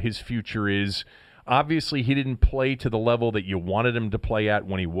know what his future is. Obviously, he didn't play to the level that you wanted him to play at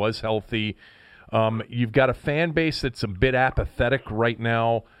when he was healthy. You've got a fan base that's a bit apathetic right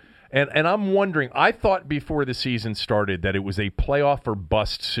now. And I'm wondering, I thought before the season started that it was a playoff or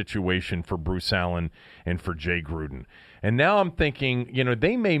bust situation for Bruce Allen and for Jay Gruden. And now I'm thinking, you know,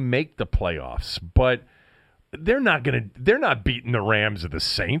 they may make the playoffs, but they're not beating the Rams or the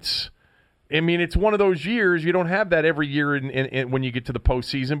Saints. I mean, it's one of those years, you don't have that every year when you get to the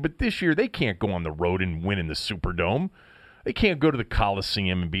postseason, but this year they can't go on the road and win in the Superdome. They can't go to the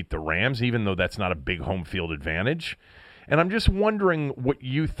Coliseum and beat the Rams, even though that's not a big home field advantage. And I'm just wondering what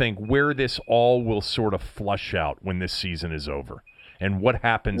you think, where this all will sort of flush out when this season is over, and what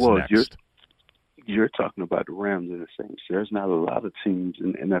happens next. You're talking about the Rams and the Saints. There's not a lot of teams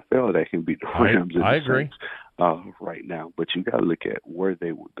in the NFL that can beat the Rams and the Saints right now. But you got to look at where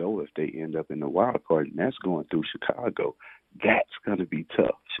they would go if they end up in the wild card, and that's going through Chicago. That's going to be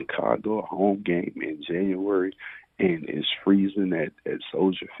tough. Chicago, a home game in January, and it's freezing at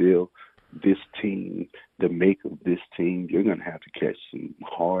Soldier Field. This team, the make of this team, you're going to have to catch some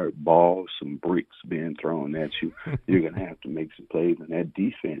hard balls, some bricks being thrown at you. You're going to have to make some plays, and that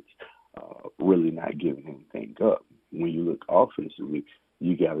defense really not giving anything up. When you look offensively,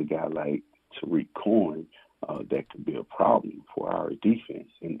 you got a guy like Tariq Cohen that could be a problem for our defense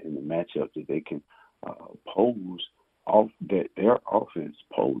in the matchup that they can pose, that their offense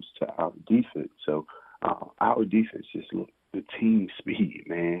posed to our defense. So our defense just look the team speed,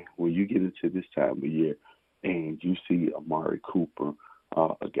 man. When you get into this time of year and you see Amari Cooper,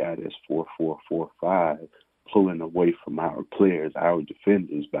 a guy that's 4'4", 4'5", pulling away from our players, our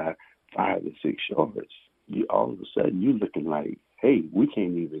defenders by 5 or 6 yards, you all of a sudden you're looking like, hey, we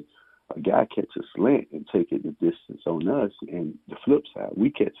can't even a guy catch a slant and take it the distance on us, and the flip side, we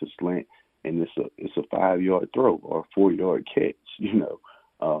catch a slant and it's a 5-yard throw or a 4-yard catch. You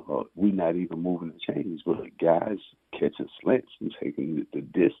know, we're not even moving the chains, but guys catching slants and taking the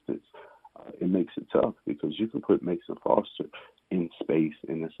distance, it makes it tough because you can put Mason Foster in space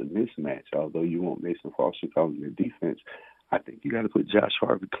and it's a mismatch. Although you want Mason Foster calling the defense, I think you got to put Josh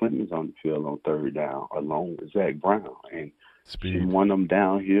Harvey Clemens on the field on 3rd down along with Zach Brown and sit one of them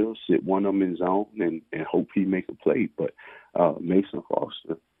downhill, sit one of them in zone and hope he make a play. But Mason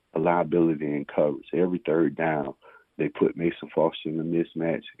Foster, a liability in coverage. Every 3rd down, they put Mason Foster in a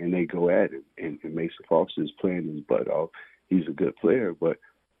mismatch and they go at him. And Mason Foster is playing his butt off. He's a good player, but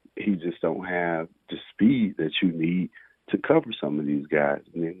he just don't have the speed that you need to cover some of these guys.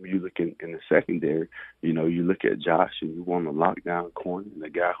 And then when you look in the secondary, you know, you look at Josh and you want a lockdown corner and a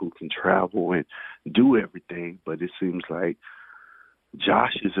guy who can travel and do everything. But it seems like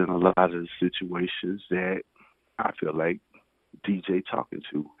Josh is in a lot of the situations that I feel like DJ talking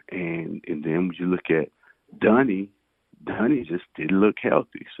to. And then when you look at Dunny just didn't look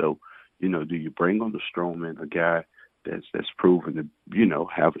healthy. So, you know, do you bring on the Strowman, a guy that's proven to, you know,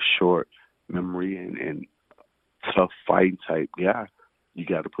 have a short memory and tough fighting type guy? You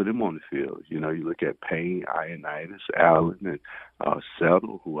got to put him on the field. You know, you look at Payne, Ioannidis, Allen, and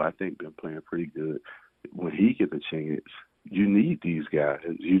Settle, who I think been playing pretty good. When he gets a chance, you need these guys.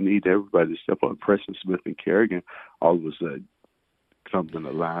 You need everybody to step up. Preston Smith and Kerrigan all of a sudden coming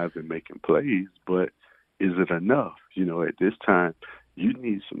alive and making plays, but is it enough? You know, at this time, you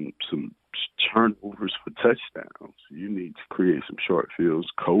need some turnovers for touchdowns. You need to create some short fields.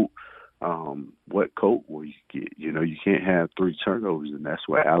 What Colt will you get? You know, you can't have 3 turnovers, and that's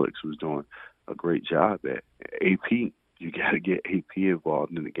what Alex was doing a great job at. AP, you got to get AP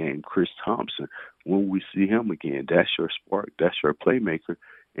involved in the game. Chris Thompson, when we see him again, that's your spark, that's your playmaker,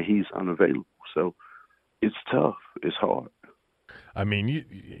 and he's unavailable. So it's tough. It's hard. I mean,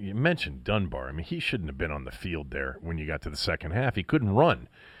 you mentioned Dunbar. I mean, he shouldn't have been on the field there when you got to the second half. He couldn't run.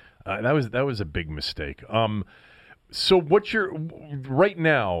 That was a big mistake. So what's your right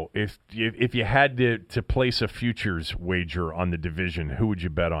now? If you had to place a futures wager on the division, who would you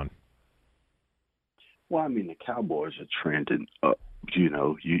bet on? Well, I mean, the Cowboys are trending up. You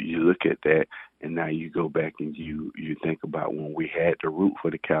know, you look at that, and now you go back and you think about when we had to root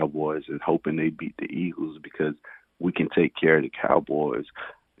for the Cowboys and hoping they beat the Eagles because we can take care of the Cowboys.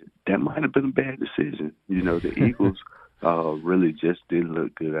 That might have been a bad decision. You know, the Eagles really just didn't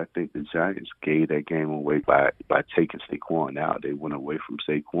look good. I think the Giants gave that game away by taking Saquon out. They went away from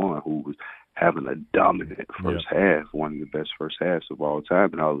Saquon, who was having a dominant first half, one of the best first halves of all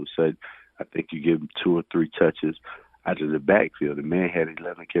time, and all of a sudden, I think you give him 2 or 3 touches out of the backfield. The man had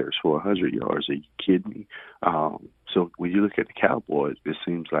 11 carries for 100 yards. Are you kidding me? So when you look at the Cowboys, it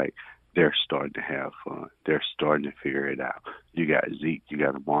seems like they're starting to have fun. They're starting to figure it out. You got Zeke, you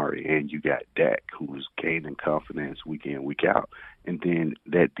got Amari, and you got Dak, who's gaining confidence week in, week out. And then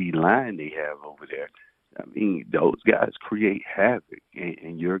that D-line they have over there, I mean, those guys create havoc,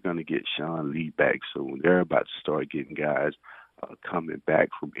 and you're going to get Sean Lee back soon. They're about to start getting guys coming back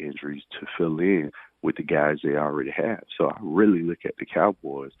from injuries to fill in with the guys they already have. So I really look at the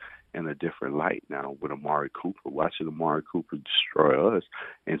Cowboys in a different light now with Amari Cooper, watching Amari Cooper destroy us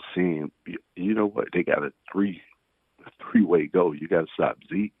and seeing, you know what, they got a three-way go. You got to stop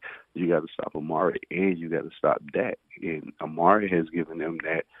Zeke, you got to stop Amari, and you got to stop Dak. And Amari has given them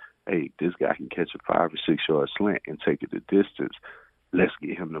that, hey, this guy can catch a 5 or 6 yard slant and take it the distance. Let's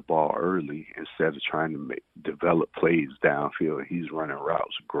get him the ball early instead of trying to develop plays downfield. He's running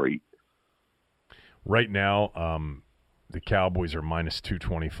routes great. Right now, the Cowboys are minus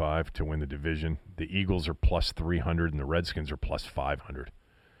 225 to win the division. The Eagles are plus 300, and the Redskins are plus 500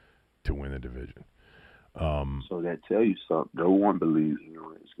 to win the division. So that tell you something. No one believes in the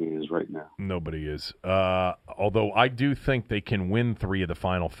Redskins right now. Nobody is. Although I do think they can win 3 of the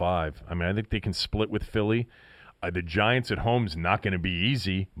final 5. I mean, I think they can split with Philly. The Giants at home is not going to be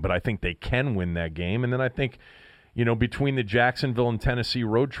easy, but I think they can win that game. And then I think, you know, between the Jacksonville and Tennessee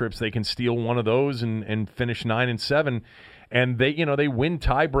road trips, they can steal one of those and finish 9-7. And they, you know, they win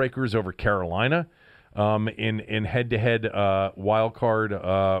tiebreakers over Carolina in head-to-head wild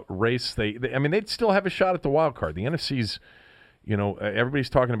card race. I mean, they'd still have a shot at the wild card. The NFC's, you know, everybody's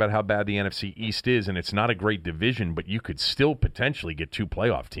talking about how bad the NFC East is, and it's not a great division, but you could still potentially get 2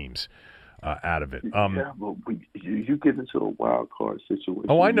 playoff teams out of it. Yeah, but you get into a wild card situation.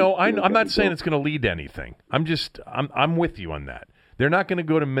 Oh, I know. I'm not saying it's going to lead to anything. I'm with you on that. They're not going to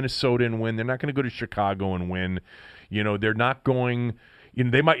go to Minnesota and win. They're not going to go to Chicago and win. You know, they're not going. You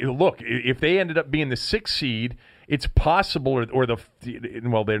know, they might look if they ended up being the 6th seed. It's possible, or they're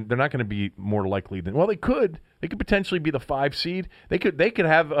not going to be more likely than. Well, they could potentially be the 5 seed. They could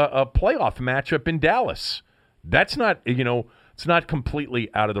have a playoff matchup in Dallas. That's not, you know. It's not completely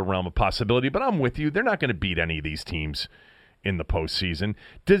out of the realm of possibility, but I'm with you. They're not going to beat any of these teams in the postseason.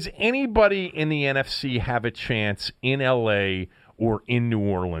 Does anybody in the NFC have a chance in L.A. or in New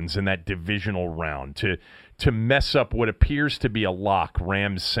Orleans in that divisional round to mess up what appears to be a lock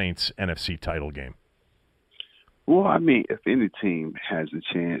Rams-Saints NFC title game? Well, I mean, if any team has a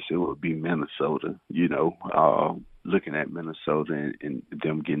chance, it would be Minnesota. You know, looking at Minnesota and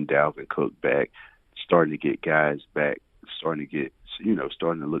them getting Dalvin Cook back, starting to get guys back, starting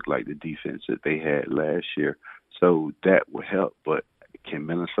to look like the defense that they had last year. So that would help. But can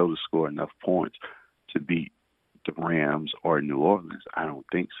Minnesota score enough points to beat the Rams or New Orleans? I don't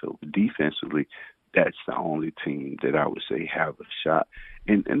think so. Defensively, that's the only team that I would say have a shot.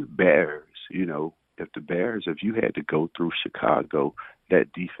 And the Bears, you know, if you had to go through Chicago,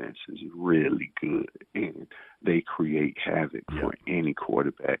 that defense is really good, and they create havoc for any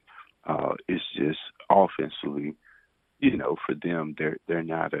quarterback. It's just offensively, you know, for them, they're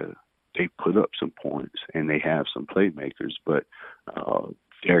not they put up some points and they have some playmakers, but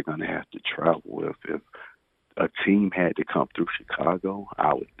they're going to have to travel. If a team had to come through Chicago,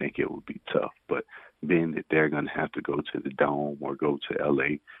 I would think it would be tough. But being that they're going to have to go to the Dome or go to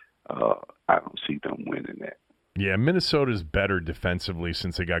L.A., I don't see them winning that. Yeah, Minnesota's better defensively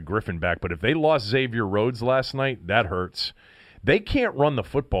since they got Griffin back, but if they lost Xavier Rhodes last night, that hurts. They can't run the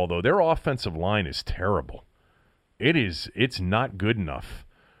football, though. Their offensive line is terrible. It's not good enough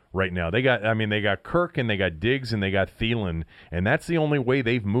right now. They got Kirk and they got Diggs and they got Thielen, and that's the only way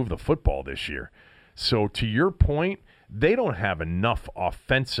they've moved the football this year. So to your point, they don't have enough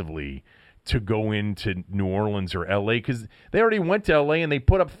offensively to go into New Orleans or L.A. because they already went to L.A. and they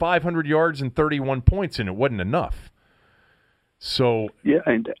put up 500 yards and 31 points, and it wasn't enough. So yeah,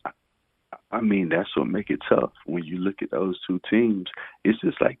 and I mean, that's what make it tough. When you look at those two teams, it's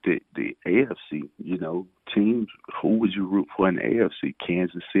just like the AFC, teams, who would you root for in the AFC?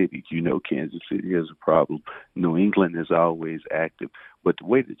 Kansas City. Kansas City has a problem. New England is always active. But the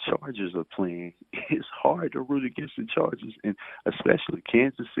way the Chargers are playing, it's hard to root against the Chargers, and especially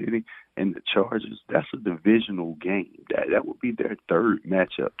Kansas City and the Chargers. That's a divisional game. That would be their third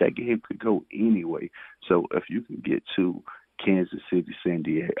matchup. That game could go anyway. So if you can get to Kansas City,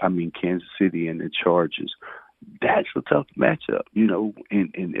 Kansas City and the Chargers, that's a tough matchup,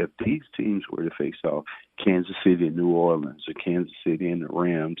 and if these teams were to face off, Kansas City and New Orleans, or Kansas City and the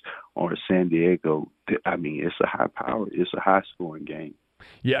Rams, or San Diego, it's a it's a high scoring game.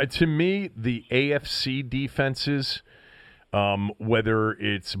 Yeah, to me, the AFC defenses, whether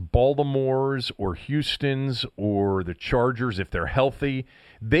it's Baltimore's or Houston's or the Chargers, if they're healthy,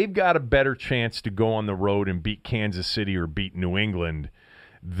 they've got a better chance to go on the road and beat Kansas City or beat New England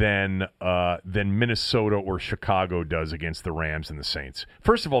than Minnesota or Chicago does against the Rams and the Saints.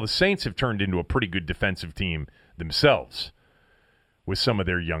 First of all, the Saints have turned into a pretty good defensive team themselves with some of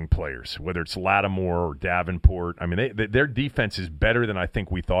their young players, whether it's Lattimore or Davenport. I mean, their defense is better than I think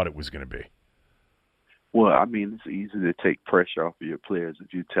we thought it was going to be. Well, it's easy to take pressure off of your players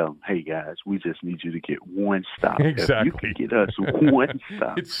if you tell them, hey, guys, we just need you to get one stop. Exactly. If you can get us one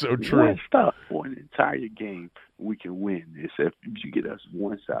stop. It's so true. One stop for an entire game, we can win. If you get us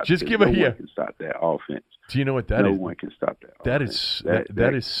one stop, just give no one can stop that offense. Do you know what that is? No one can stop that offense.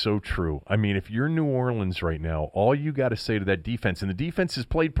 That is so true. I mean, if you're New Orleans right now, all you got to say to that defense, and the defense has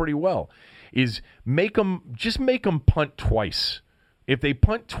played pretty well, is make them punt twice. If they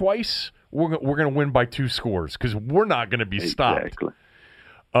punt twice, we're going to win by 2 scores because we're not going to be stopped. Exactly.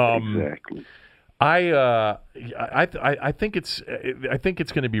 Exactly. I think it's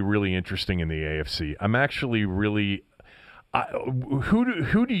going to be really interesting in the AFC. I'm actually really.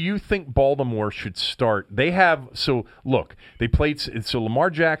 Who do you think Baltimore should start? They played. So Lamar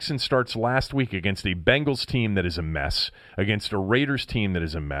Jackson starts last week against a Bengals team that is a mess, against a Raiders team that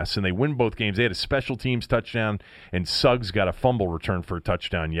is a mess, and they win both games. They had a special teams touchdown, and Suggs got a fumble return for a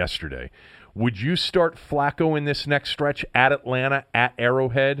touchdown yesterday. Would you start Flacco in this next stretch at Atlanta, at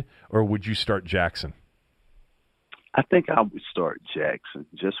Arrowhead, or would you start Jackson? I think I would start Jackson,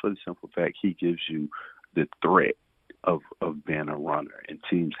 just for the simple fact he gives you the threat of being a runner, and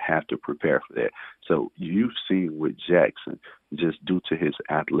teams have to prepare for that. So you've seen with Jackson, just due to his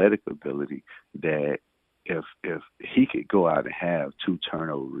athletic ability, that if he could go out and have 2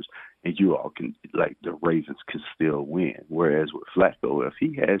 turnovers, and you all can, like the Ravens, can still win. Whereas with Flacco, if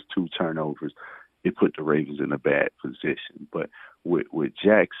he has 2 turnovers, it put the Ravens in a bad position. But with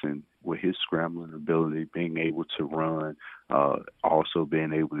Jackson, with his scrambling ability, being able to run, also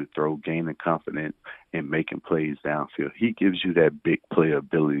being able to throw, gaining confidence, and making plays downfield, he gives you that big play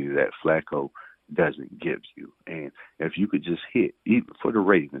ability that Flacco doesn't give you. And if you could just hit, even for the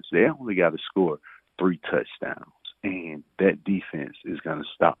Ravens, they only got to score 3 touchdowns, and that defense is going to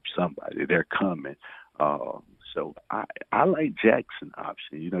stop somebody. They're coming. So I like Jackson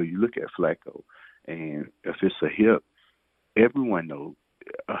option. You look at Flacco, and if it's a hip, everyone knows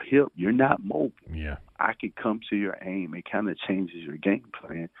a hip, you're not mobile. Yeah. I could come to your aim. It kind of changes your game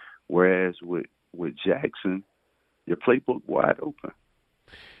plan. Whereas with Jackson, your playbook wide open.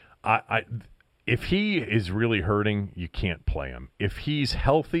 If he is really hurting, you can't play him. If he's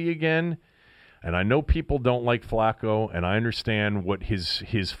healthy again, and I know people don't like Flacco, and I understand what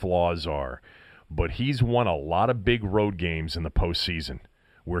his flaws are, but he's won a lot of big road games in the postseason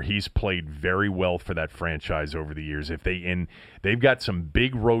where he's played very well for that franchise over the years. They've got some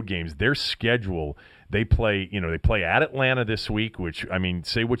big road games. Their schedule, they play at Atlanta this week, which,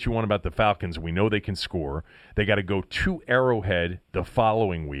 say what you want about the Falcons, we know they can score. They got to go to Arrowhead the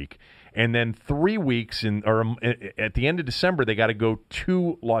following week. And then 3 weeks at the end of December, they got to go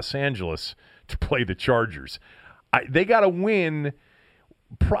to Los Angeles to play the Chargers. They got to win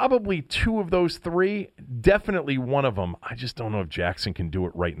probably 2 of those 3, definitely one of them. I just don't know if Jackson can do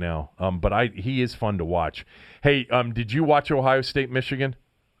it right now. But he is fun to watch. Hey, did you watch Ohio State, Michigan?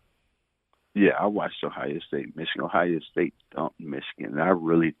 Yeah, I watched Ohio State, Michigan. Ohio State thumped Michigan. And I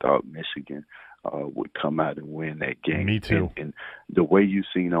really thought Michigan would come out and win that game. Me too. And the way you've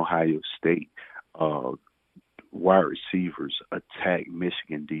seen Ohio State wide receivers attack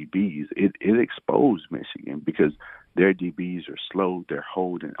Michigan DBs, it exposed Michigan because their DBs are slow. They're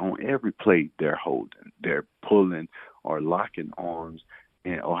holding. On every play, they're holding. They're pulling or locking arms.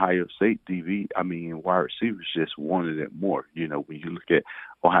 And Ohio State wide receivers just wanted it more. When you look at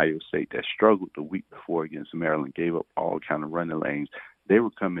Ohio State that struggled the week before against Maryland, gave up all kind of running lanes, they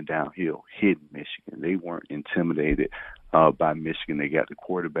were coming downhill, hitting Michigan. They weren't intimidated by Michigan. They got the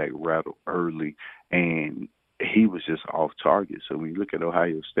quarterback rattled early, and he was just off target. So when you look at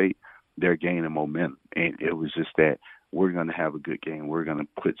Ohio State, they're gaining momentum, and it was just that we're going to have a good game. We're going to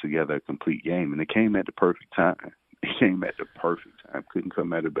put together a complete game, and it came at the perfect time. It came at the perfect time. Couldn't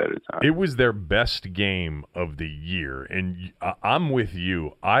come at a better time. It was their best game of the year, and I'm with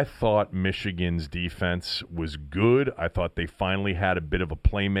you. I thought Michigan's defense was good. I thought they finally had a bit of a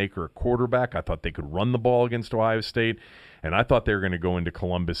playmaker, a quarterback. I thought they could run the ball against Ohio State, and I thought they were going to go into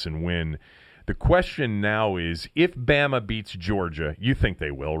Columbus and win. The question now is, if Bama beats Georgia, you think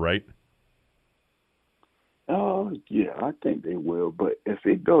they will, right? Yeah, I think they will. But if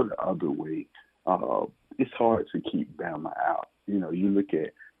it go the other way, it's hard to keep Bama out. You know, you look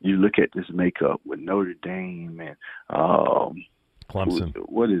at this makeup with Notre Dame and Clemson.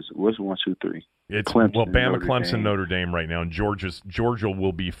 What's 1, 2, 3? It's Clemson, Bama, Notre Clemson, Dame. Notre Dame right now, and Georgia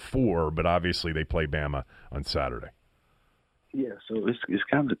will be 4, but obviously they play Bama on Saturday. Yeah, so it's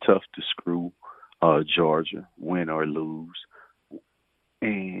kind of tough to screw Georgia, win or lose,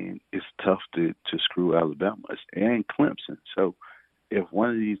 and it's tough to screw Alabama and Clemson. So if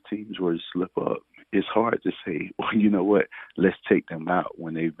one of these teams were to slip up, it's hard to say, well, you know what, let's take them out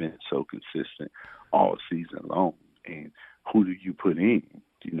when they've been so consistent all season long. And who do you put in?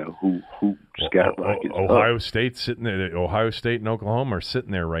 You know, who skyrockets Ohio up? State sitting there. Ohio State and Oklahoma are sitting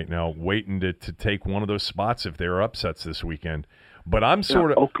there right now waiting to take one of those spots if there are upsets this weekend. But I'm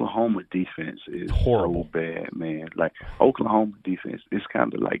sort of Oklahoma defense is horrible. So bad, man. Like Oklahoma defense, it's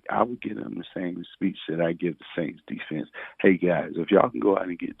kind of like I would give them the same speech that I give the Saints defense. Hey guys, if y'all can go out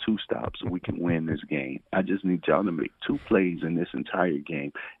and get 2 stops, we can win this game. I just need y'all to make 2 plays in this entire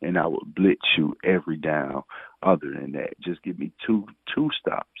game, and I will blitz you every down. Other than that, just give me two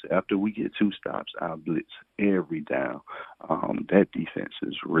stops. After we get 2 stops, I'll blitz every down. That defense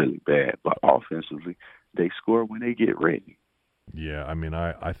is really bad, but offensively, they score when they get ready. Yeah, I mean,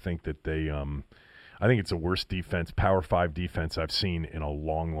 I think that I think it's the worst defense, Power 5 defense I've seen in a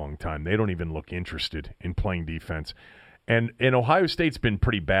long, long time. They don't even look interested in playing defense. And Ohio State's been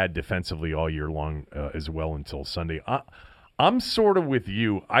pretty bad defensively all year long as well until Sunday. I'm sort of with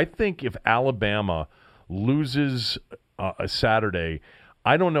you. I think if Alabama loses a Saturday,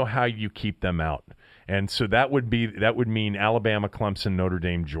 I don't know how you keep them out. And so that would mean Alabama, Clemson, Notre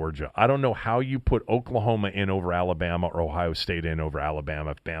Dame, Georgia. I don't know how you put Oklahoma in over Alabama or Ohio State in over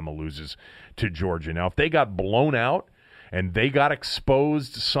Alabama if Bama loses to Georgia. Now, if they got blown out and they got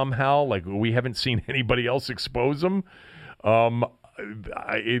exposed somehow, like we haven't seen anybody else expose them,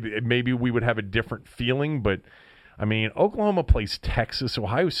 maybe we would have a different feeling. But, I mean, Oklahoma plays Texas.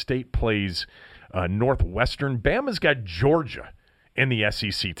 Ohio State plays Northwestern. Bama's got Georgia in the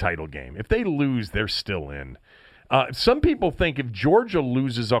SEC title game. If they lose, they're still in. Some people think if Georgia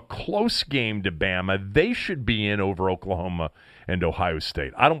loses a close game to Bama, they should be in over Oklahoma and Ohio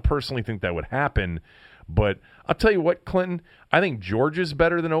State. I don't personally think that would happen, but I'll tell you what, Clinton, I think Georgia's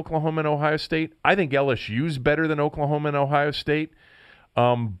better than Oklahoma and Ohio State. I think LSU's better than Oklahoma and Ohio State,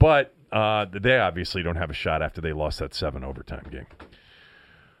 but they obviously don't have a shot after they lost that 7 overtime game.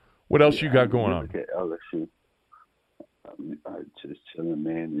 What else you got going on? Look at LSU. Just chilling,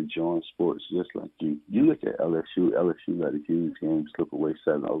 man, enjoying sports just like you. You look at LSU. LSU let a huge game slip away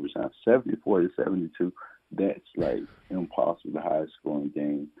 7 overtime, 74-72. That's like impossible, the highest scoring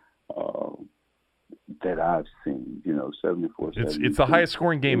game that I've seen. You know, 74-72. It's the highest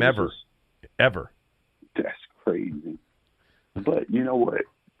scoring game ever. That's crazy. But you know what?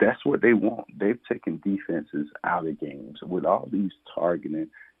 That's what they want. They've taken defenses out of games with all these targeting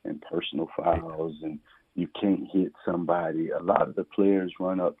and personal fouls, and you can't hit somebody. A lot of the players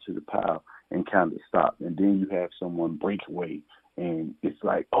run up to the pile and kind of stop, and then you have someone break away, and it's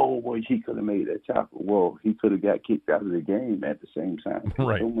like, oh, well, he could have made that tackle. Well, he could have got kicked out of the game at the same time. There's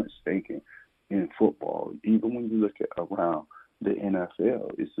right. So much thinking in football. Even when you look at around the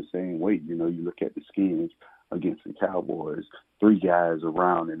NFL, it's the same way. You know, you look at the Skins against the Cowboys, 3 guys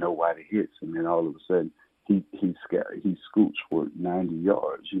around and nobody hits, and then all of a sudden, he scoots for 90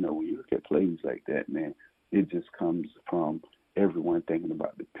 yards. You know, when you look at plays like that, man, it just comes from everyone thinking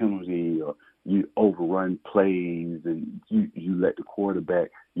about the penalty, or you overrun plays and you let the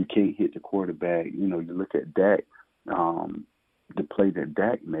quarterback, you can't hit the quarterback. You know, you look at Dak, the play that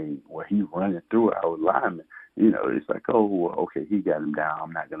Dak made where he running through our lineman. You know, it's like, oh, well, okay, he got him down.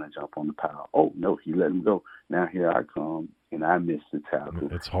 I'm not going to jump on the pile. Oh, no, he let him go. Now here I come, and I missed the tackle.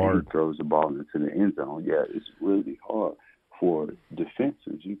 It's hard. And he throws the ball into the end zone. Yeah, it's really hard for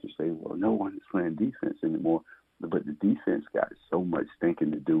defenses. You can say, well, no one is playing defense anymore. but the defense got so much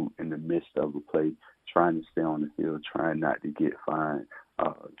thinking to do in the midst of a play, trying to stay on the field, trying not to get fined,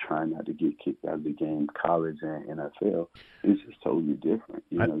 trying not to get kicked out of the game. College and NFL, it's just totally different.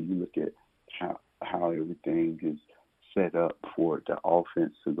 You look at how everything is set up for the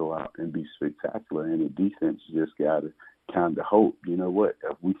offense to go out and be spectacular, and the defense just got to kind of hope, you know what,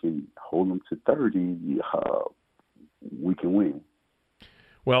 if we can hold them to 30, we can win.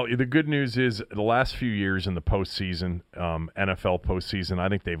 Well, the good news is the last few years in the postseason, NFL postseason, I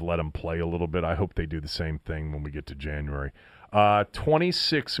think they've let them play a little bit. I hope they do the same thing when we get to January.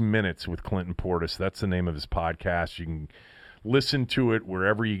 26 Minutes with Clinton Portis. That's the name of his podcast. You can listen to it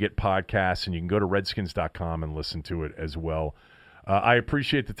wherever you get podcasts, and you can go to redskins.com and listen to it as well. I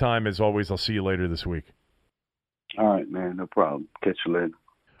appreciate the time, as always. I'll see you later this week. All right, man. No problem. Catch you later.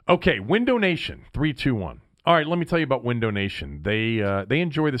 Okay, Window Nation, 321. All right, let me tell you about Window Nation. They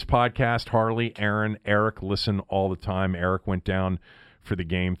enjoy this podcast. Harley, Aaron, Eric listen all the time. Eric went down for the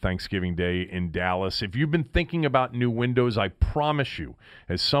game Thanksgiving Day in Dallas. If you've been thinking about new windows, I promise you,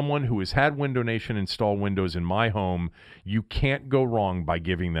 as someone who has had Window Nation install windows in my home, you can't go wrong by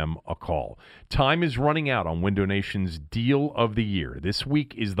giving them a call. Time is running out on Window Nation's Deal of the Year. This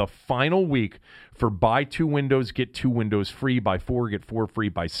week is the final week for buy 2 windows, get 2 windows free, buy 4, get 4 free,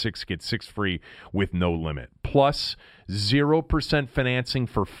 buy 6, get 6 free with no limit. Plus, 0% financing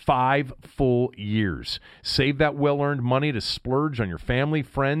for 5 full years. Save that well-earned money to splurge on your family,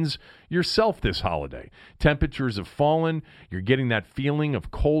 friends, yourself this holiday. Temperatures have fallen. You're getting that feeling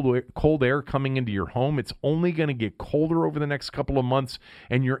of cold air coming into your home. It's only going to get colder over the next couple of months,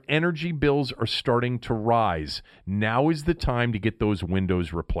 and your energy bills are starting to rise. Now is the time to get those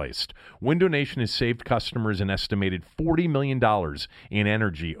windows replaced. Window Nation has saved customers an estimated $40 million in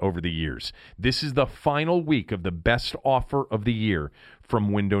energy over the years. This is the final week of the best offer of the year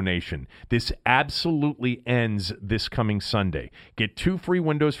from Window Nation. This absolutely ends this coming Sunday. Get 2 free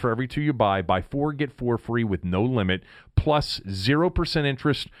windows for every 2 you buy. Buy 4, get 4 free with no limit, plus 0%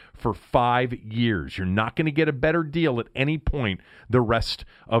 interest for 5 years. You're not going to get a better deal at any point the rest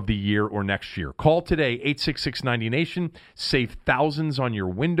of the year or next year. Call today, 866-90-NATION. Save thousands on your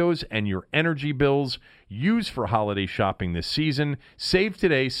windows and your energy bills. Use for holiday shopping this season. Save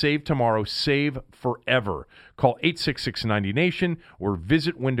today, save tomorrow, save forever. Call 866-90-NATION or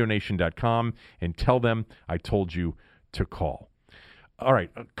visit windownation.com and tell them I told you to call. All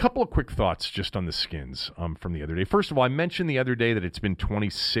right, a couple of quick thoughts just on the Skins from the other day. First of all, I mentioned the other day that it's been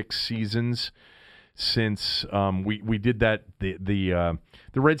 26 seasons since we did that. The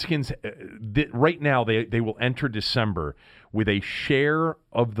Redskins, right now, they will enter December with a share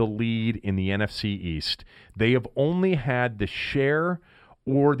of the lead in the NFC East. They have only had the share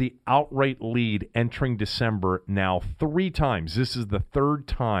or the outright lead entering December now 3 times. This is the 3rd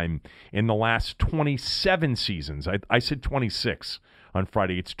time in the last 27 seasons. I said 26 on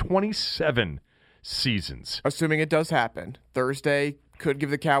Friday. It's 27 seasons. Assuming it does happen, Thursday could give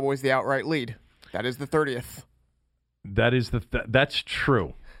the Cowboys the outright lead. That is the 30th. That's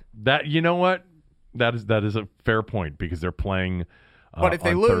true. That, you know what? That is a fair point because they're playing but if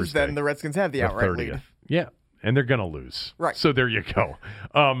they lose, Thursday, then the Redskins have the outright lead. Yeah, and they're going to lose. Right. So there you go.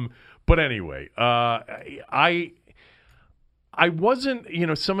 But anyway, I wasn't,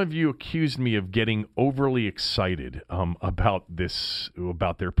 some of you accused me of getting overly excited about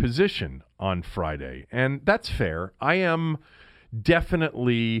their position on Friday, and that's fair. I am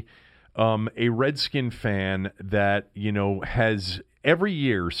definitely a Redskin fan that, has every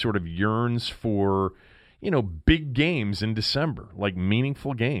year sort of yearns for, big games in December, like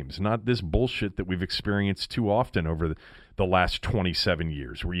meaningful games, not this bullshit that we've experienced too often over the last 27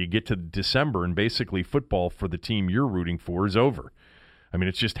 years, where you get to December and basically football for the team you're rooting for is over. I mean,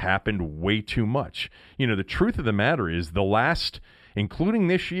 it's just happened way too much. The truth of the matter is including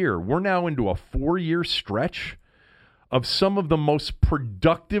this year, we're now into a 4-year stretch of some of the most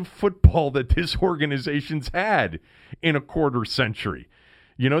productive football that this organization's had in a quarter century.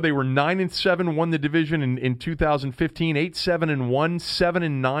 They were 9-7, won the division in 2015, 8-7-1,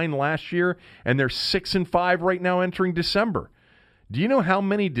 7-9 last year, and they're 6-5 right now entering December. Do you know how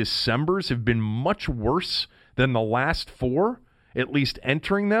many Decembers have been much worse than the last 4, at least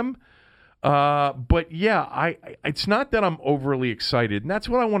entering them? But yeah, it's not that I'm overly excited, and that's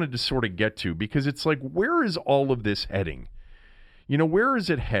what I wanted to sort of get to, because it's like, where is all of this heading? Where is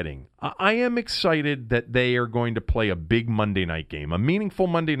it heading? I am excited that they are going to play a big Monday night game, a meaningful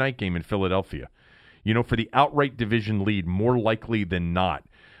Monday night game in Philadelphia, for the outright division lead, more likely than not,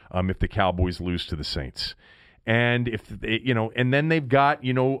 if the Cowboys lose to the Saints. And if they, and then they've got,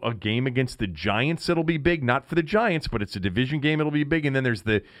 a game against the Giants that'll be big, not for the Giants, but it's a division game, it'll be big. And then there's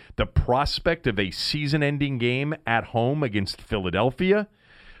the prospect of a season-ending game at home against Philadelphia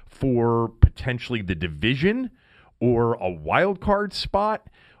for potentially the division or a wild card spot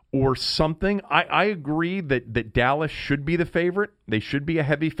or something. I agree that Dallas should be the favorite. They should be a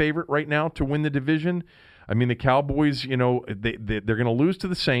heavy favorite right now to win the division. I mean, the Cowboys, they're going to lose to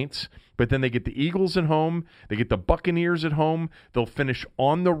the Saints, but then they get the Eagles at home. They get the Buccaneers at home. They'll finish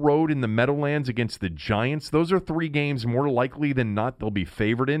on the road in the Meadowlands against the Giants. Those are 3 games more likely than not they'll be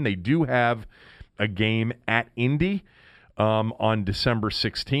favored in. They do have a game at Indy on December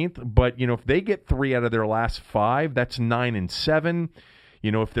 16th. But, if they get 3 out of their last 5, that's 9-7.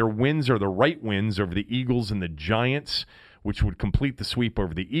 If their wins are the right wins over the Eagles and the Giants, which would complete the sweep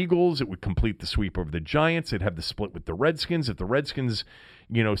over the Eagles. It would complete the sweep over the Giants. They'd have the split with the Redskins. If the Redskins,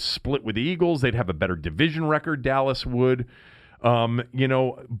 split with the Eagles, they'd have a better division record. Dallas would. But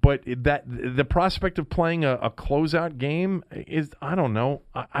that the prospect of playing a closeout game is, I don't know.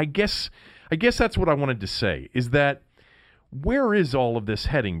 I guess that's what I wanted to say, is that where is all of this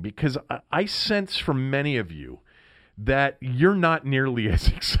heading? Because I sense from many of you that you're not nearly as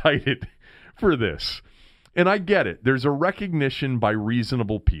excited for this. And I get it. There's a recognition by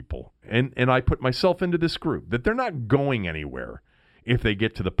reasonable people, and I put myself into this group, that they're not going anywhere if they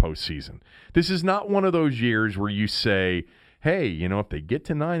get to the postseason. This is not one of those years where you say, hey, if they get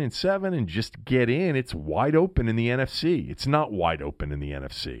to 9-7 and just get in, it's wide open in the NFC. It's not wide open in the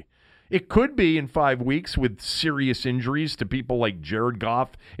NFC. It could be in 5 weeks with serious injuries to people like Jared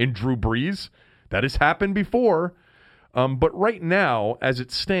Goff and Drew Brees. That has happened before. But right now, as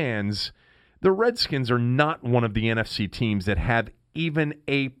it stands, the Redskins are not one of the NFC teams that have even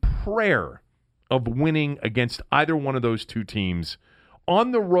a prayer of winning against either one of those 2 teams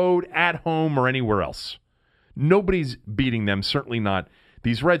on the road, at home, or anywhere else. Nobody's beating them, certainly not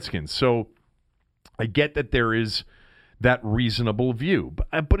these Redskins. So I get that there is that reasonable view.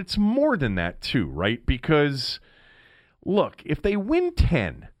 But it's more than that too, right? Because, look, if they win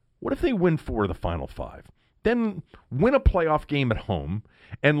 10, what if they win 4 of the final 5? Then win a playoff game at home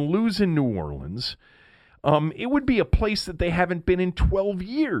and lose in New Orleans, it would be a place that they haven't been in 12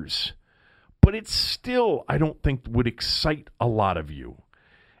 years. But it still, I don't think, would excite a lot of you.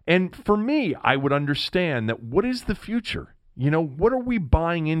 And for me, I would understand that what is the future? What are we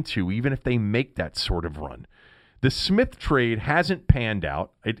buying into even if they make that sort of run? The Smith trade hasn't panned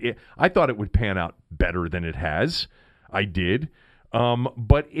out. I thought it would pan out better than it has. I did.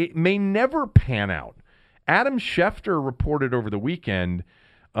 But it may never pan out. Adam Schefter reported over the weekend,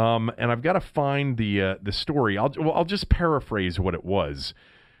 and I've got to find the story. I'll just paraphrase what it was.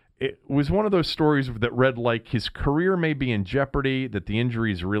 It was one of those stories that read like his career may be in jeopardy, that the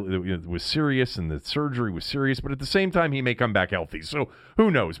injury was serious and the surgery was serious, but at the same time he may come back healthy. So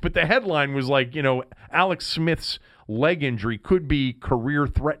who knows? But the headline was like, Alex Smith's leg injury could be career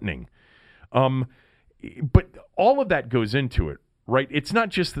threatening. But all of that goes into it. Right? It's not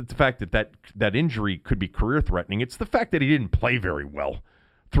just the fact that injury could be career-threatening. It's the fact that he didn't play very well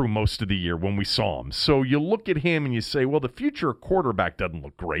through most of the year when we saw him. So you look at him and you say, well, the future quarterback doesn't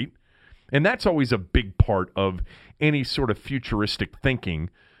look great. And that's always a big part of any sort of futuristic thinking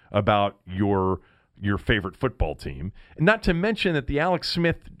about your favorite football team. And not to mention that the Alex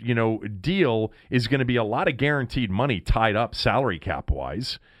Smith, deal is going to be a lot of guaranteed money tied up salary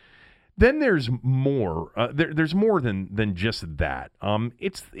cap-wise. Then there's more. There's more than just that.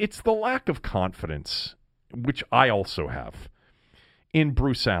 It's the lack of confidence, which I also have, in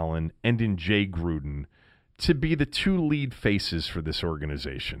Bruce Allen and in Jay Gruden to be the 2 lead faces for this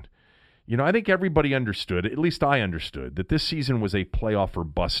organization. I think everybody understood, at least I understood, that this season was a playoff or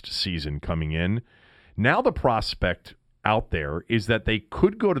bust season coming in. Now the prospect out there is that they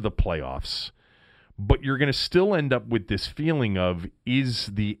could go to the playoffs, but you're going to still end up with this feeling of, is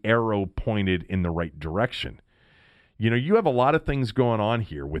the arrow pointed in the right direction? You have a lot of things going on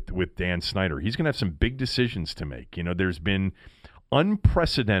here with Dan Snyder. He's going to have some big decisions to make. There's been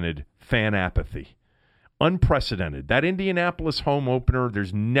unprecedented fan apathy. Unprecedented. That Indianapolis home opener,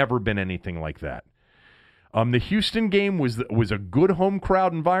 there's never been anything like that. The Houston game was a good home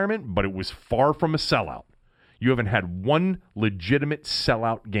crowd environment, but it was far from a sellout. You haven't had one legitimate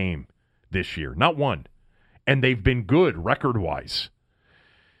sellout game this year. Not one. And they've been good record-wise.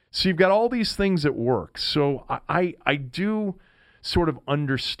 So you've got all these things at work. So I do sort of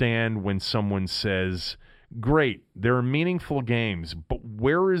understand when someone says, great, there are meaningful games, but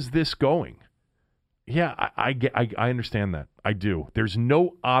where is this going? Yeah, I understand that. I do. There's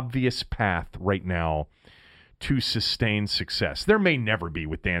no obvious path right now to sustain success. There may never be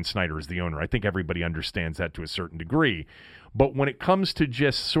with Dan Snyder as the owner. I think everybody understands that to a certain degree. But when it comes to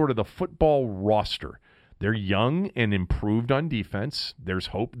just sort of the football roster, they're young and improved on defense. There's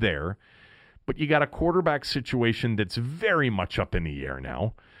hope there. But you got a quarterback situation that's very much up in the air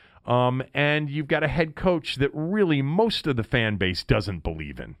now. And you've got a head coach that really most of the fan base doesn't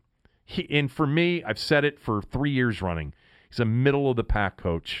believe in. And for me, I've said it for 3 years running, he's a middle-of-the-pack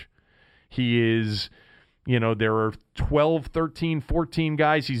coach. He is, there are 12, 13, 14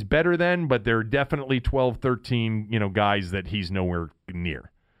 guys he's better than, but there are definitely 12, 13, guys that he's nowhere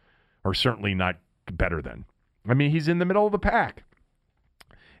near, or certainly not better than. I mean, he's in the middle of the pack.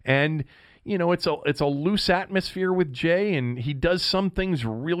 And, it's a loose atmosphere with Jay, and he does some things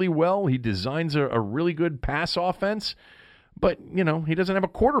really well. He designs a really good pass offense, but, he doesn't have a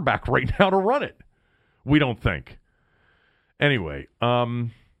quarterback right now to run it. We don't think. Anyway,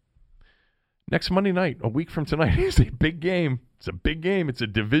 next Monday night, a week from tonight, is a big game. It's a big game. It's a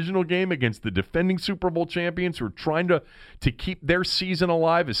divisional game against the defending Super Bowl champions who are trying to keep their season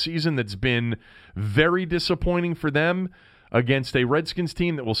alive, a season that's been very disappointing for them, against a Redskins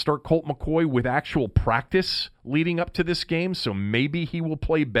team that will start Colt McCoy with actual practice leading up to this game, so maybe he will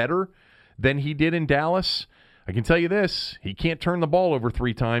play better than he did in Dallas. I can tell you this, he can't turn the ball over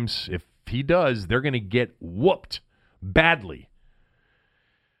 3 times. If he does, they're going to get whooped badly.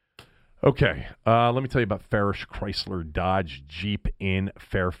 Okay, let me tell you about Farish Chrysler Dodge Jeep in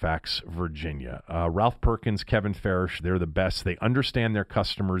Fairfax, Virginia. Ralph Perkins, Kevin Farish, they're the best. They understand their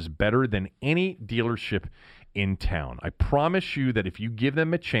customers better than any dealership in town. I promise you that if you give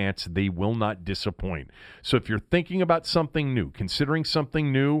them a chance, they will not disappoint. So if you're thinking about something new, considering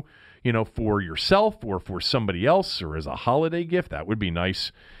something new, for yourself or for somebody else or as a holiday gift, that would be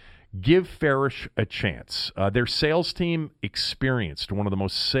nice. Give Farish a chance. Their sales team experienced, one of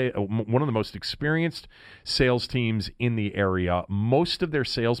the most experienced sales teams in the area. Most of their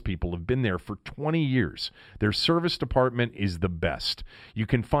salespeople have been there for 20 years. Their service department is the best. You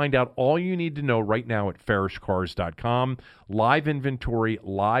can find out all you need to know right now at farishcars.com. Live inventory,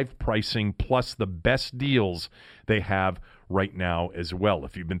 live pricing, plus the best deals they have right now as well.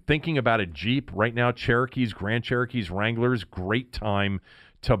 If you've been thinking about a Jeep right now, Cherokees, Grand Cherokees, Wranglers, great time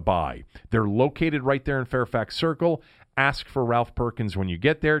to buy. They're located right there in Fairfax Circle. Ask for Ralph Perkins when you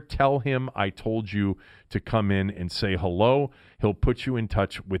get there. Tell him I told you to come in and say hello. He'll put you in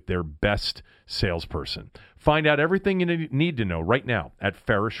touch with their best salesperson. Find out everything you need to know right now at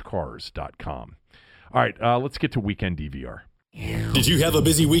farishcars.com. All right, let's get to weekend DVR. Did you have a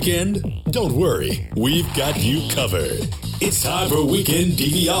busy weekend? Don't worry, we've got you covered. It's time for Weekend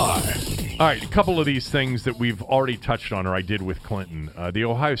DVR. All right, a couple of these things that we've already touched on, or I did with Clinton. The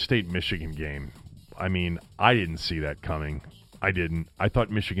Ohio State-Michigan game. I mean, I didn't see that coming. I didn't. I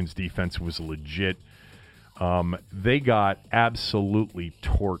thought Michigan's defense was legit. They got absolutely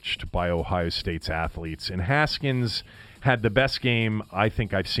torched by Ohio State's athletes. And Haskins had the best game I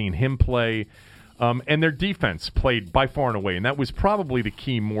think I've seen him play. And their defense played by far and away. And that was probably the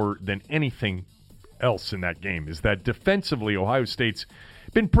key more than anything else in that game, is that defensively Ohio State's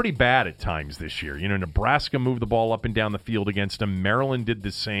been pretty bad at times this year. Nebraska moved the ball up and down the field against them. Maryland did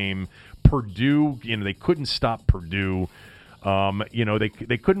the same. Purdue, they couldn't stop Purdue.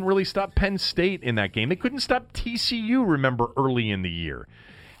 They couldn't really stop Penn State in that game. They couldn't stop TCU, remember, early in the year.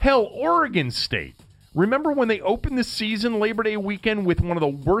 Hell, Oregon State. Remember when they opened the season Labor Day weekend with one of the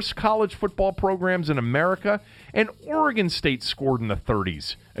worst college football programs in America? And Oregon State scored in the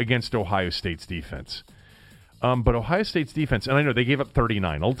 30s against Ohio State's defense. But Ohio State's defense, and I know they gave up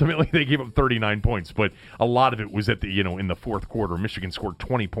 39. Ultimately, they gave up 39 points, but a lot of it was at the in the fourth quarter. Michigan scored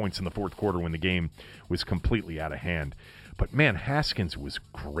 20 points in the fourth quarter when the game was completely out of hand. But man, Haskins was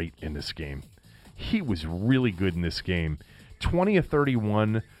great in this game. He was really good in this game. 20 of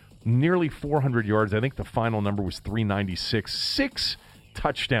 31, nearly 400 yards. I think the final number was 396. 6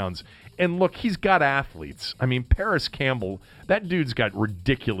 touchdowns. And look, he's got athletes. I mean, Paris Campbell, that dude's got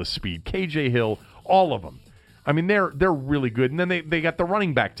ridiculous speed. KJ Hill, all of them. I mean, they're really good. And then they got the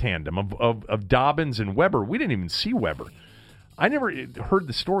running back tandem of Dobbins and Weber. We didn't even see Weber. I never heard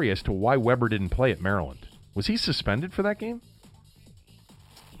the story as to why Weber didn't play at Maryland. Was he suspended for that game?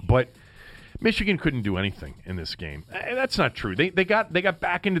 But Michigan couldn't do anything in this game. That's not true. They got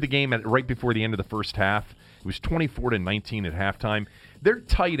back into the game right before the end of the first half. It was 24-19 at halftime. Their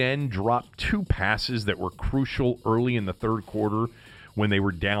tight end dropped 2 passes that were crucial early in the third quarter when they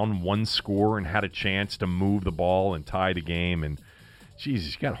were down 1 score and had a chance to move the ball and tie the game. And,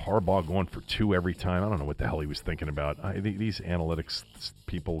 Jesus, you got Harbaugh going for 2 every time. I don't know what the hell he was thinking about. These analytics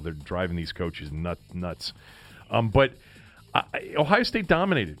people, they're driving these coaches nuts. But Ohio State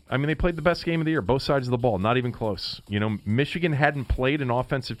dominated. I mean, they played the best game of the year, both sides of the ball, not even close. You know, Michigan hadn't played an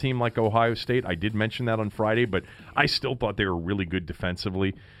offensive team like Ohio State. I did mention that on Friday, but I still thought they were really good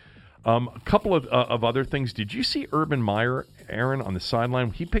defensively. A couple of other things. Did you see Urban Meyer, Aaron, on the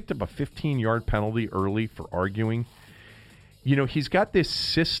sideline? He picked up a 15-yard penalty early for arguing. You know, he's got this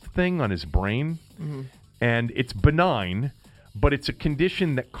cyst thing on his brain, and it's benign, but it's a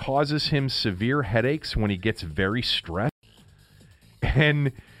condition that causes him severe headaches when he gets very stressed.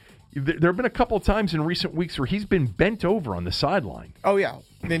 And there have been a couple of times in recent weeks where he's been bent over on the sideline. Oh, yeah.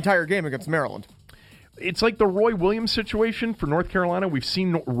 The entire game against Maryland. It's like the Roy Williams situation for North Carolina. We've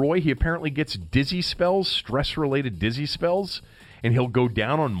seen Roy. He apparently gets dizzy spells, stress-related dizzy spells, and he'll go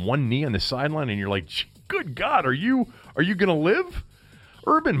down on one knee on the sideline, and you're like, good God, are you going to live?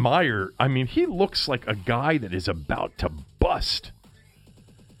 Urban Meyer, I mean, he looks like a guy that is about to bust.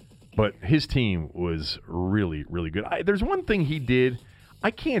 But his team was really, really good. There's one thing he did.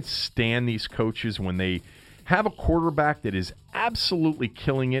 I can't stand these coaches when they have a quarterback that is absolutely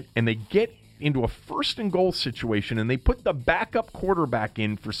killing it, and they get into a first and goal situation, and they put the backup quarterback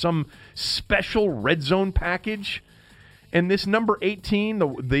in for some special red zone package. And this number 18,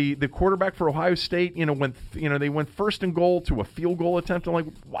 the quarterback for Ohio State, they went first and goal to a field goal attempt. I'm like,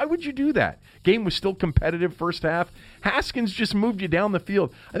 why would you do that? Game was still competitive first half. Haskins just moved you down the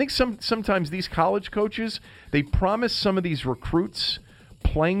field. I think sometimes these college coaches, they promise some of these recruits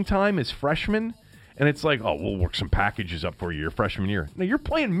playing time as freshmen, and it's like, oh, we'll work some packages up for you your freshman year. No, you're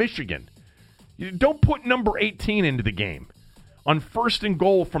playing Michigan. You don't put number 18 into the game on first and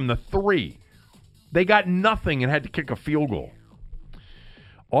goal from the 3. They got nothing and had to kick a field goal.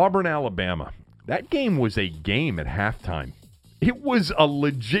 Auburn, Alabama. That game was a game at halftime. It was a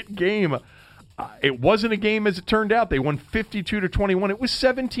legit game. It wasn't a game as it turned out. They won 52-21. It was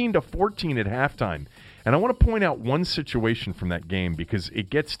 17-14 at halftime. And I want to point out one situation from that game because it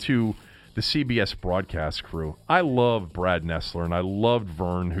gets to the CBS broadcast crew. I love Brad Nessler, and I loved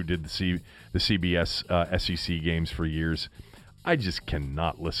Vern, who did the CBS SEC games for years. I just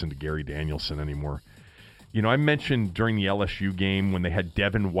cannot listen to Gary Danielson anymore. You know, I mentioned during the LSU game when they had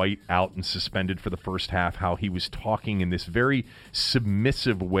Devin White out and suspended for the first half how he was talking in this very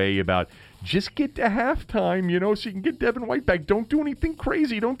submissive way about just get to halftime, so you can get Devin White back. Don't do anything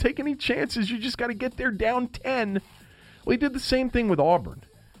crazy. Don't take any chances. You just got to get there down 10. Well, he did the same thing with Auburn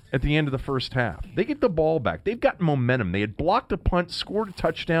at the end of the first half. They get the ball back. They've got momentum. They had blocked a punt, scored a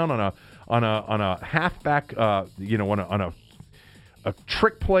touchdown on a halfback, on a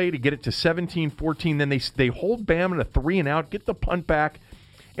trick play to get it to 17-14. Then they hold Bama at a 3-and-out, get the punt back,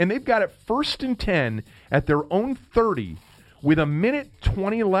 and they've got it 1st and 10 at their own 30 with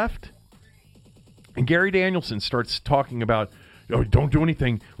 1:20 left. And Gary Danielson starts talking about, don't do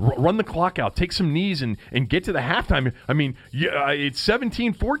anything, run the clock out, take some knees, and get to the halftime. I mean, it's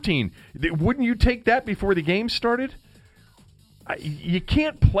 17-14. Wouldn't you take that before the game started? You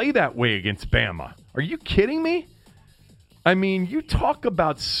can't play that way against Bama. Are you kidding me? I mean, you talk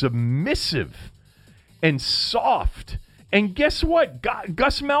about submissive and soft. And guess what?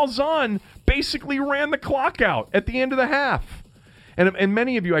 Gus Malzahn basically ran the clock out at the end of the half. And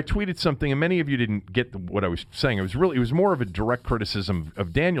many of you, I tweeted something, and many of you didn't get what I was saying. It was more of a direct criticism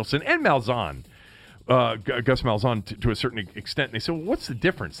of Danielson and Malzahn, Gus Malzahn to a certain extent. And they said, well, what's the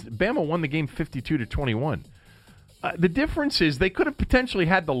difference? Bama won the game 52-21. The difference is they could have potentially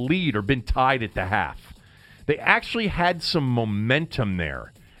had the lead or been tied at the half. They actually had some momentum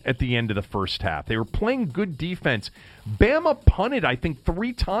there at the end of the first half. They were playing good defense. Bama punted, I think,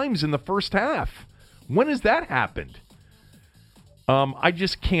 3 times in the first half. When has that happened? I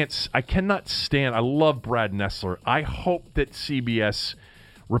cannot stand. I love Brad Nessler. I hope that CBS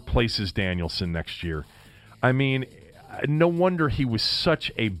replaces Danielson next year. I mean, no wonder he was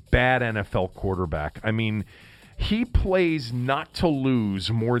such a bad NFL quarterback. I mean, he plays not to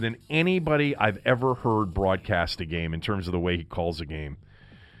lose more than anybody I've ever heard broadcast a game in terms of the way he calls a game.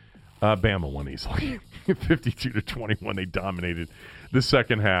 Bama won easily. 52-21, they dominated the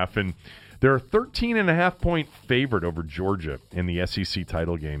second half. And they're a 13.5-point favorite over Georgia in the SEC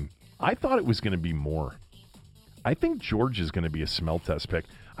title game. I thought it was going to be more. I think Georgia's going to be a smell test pick.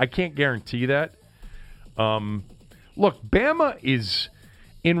 I can't guarantee that. Look, Bama is...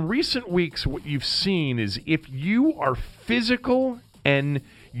 In recent weeks, what you've seen is if you are physical and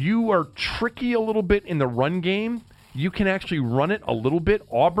you are tricky a little bit in the run game, you can actually run it a little bit.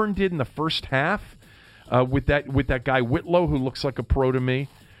 Auburn did in the first half with that guy Whitlow, who looks like a pro to me.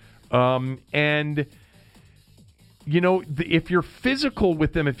 And, if you're physical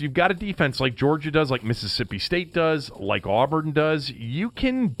with them, if you've got a defense like Georgia does, like Mississippi State does, like Auburn does, you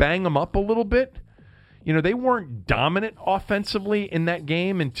can bang them up a little bit. they weren't dominant offensively in that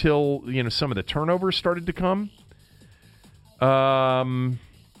game until, some of the turnovers started to come.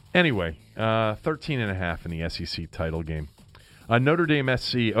 Anyway, 13.5 in the SEC title game. Notre Dame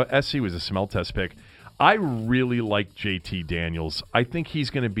SC was a smell test pick. I really like JT Daniels. I think he's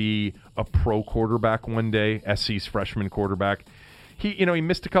going to be a pro quarterback one day, SC's freshman quarterback. He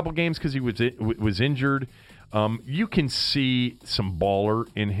missed a couple games because he was injured. You can see some baller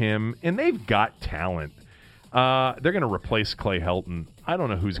in him, and they've got talent. They're going to replace Clay Helton. I don't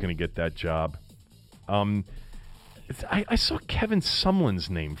know who's going to get that job. I saw Kevin Sumlin's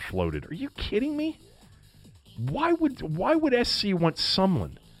name floated. Are you kidding me? Why would SC want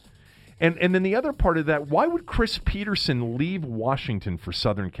Sumlin? And then the other part of that, why would Chris Peterson leave Washington for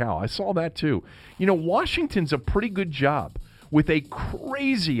Southern Cal? I saw that too. Washington's a pretty good job with a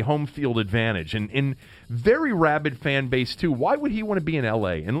crazy home field advantage and very rabid fan base too. Why would he want to be in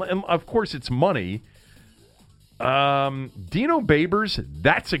L.A.? And of course, it's money. Dino Babers,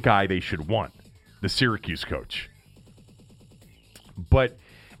 that's a guy they should want, the Syracuse coach. But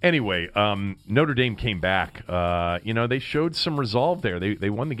anyway, Notre Dame came back. They showed some resolve there. They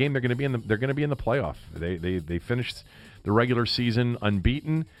won the game. They're going to be in the playoff. They finished the regular season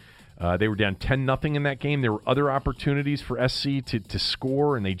unbeaten. They were down 10-0 in that game. There were other opportunities for SC to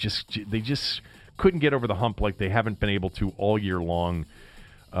score, and they just couldn't get over the hump like they haven't been able to all year long.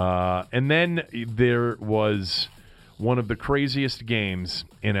 And then there was one of the craziest games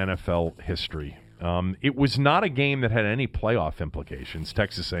in NFL history. It was not a game that had any playoff implications,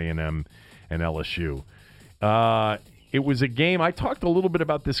 Texas A&M and LSU. It was a game, I talked a little bit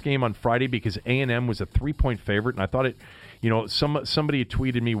about this game on Friday because A&M was a 3-point favorite, and I thought somebody had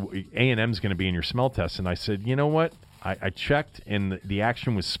tweeted me, A&M's going to be in your smell test, and I said, you know what? I checked, and the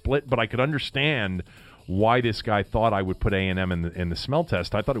action was split, but I could understand why this guy thought I would put A&M in the smell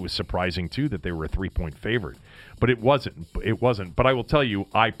test. I thought it was surprising, too, that they were a 3-point favorite. But it wasn't. But I will tell you,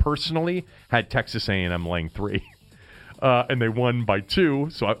 I personally had Texas A&M laying 3. And they won by 2.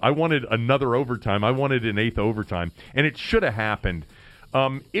 So I wanted another overtime. I wanted an 8th overtime. And it should have happened.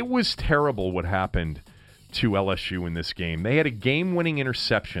 It was terrible what happened to LSU in this game. They had a game-winning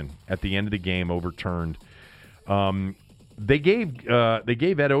interception at the end of the game overturned. They gave Ed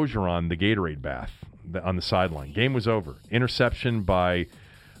Ogeron the Gatorade bath on the sideline. Game was over. Interception by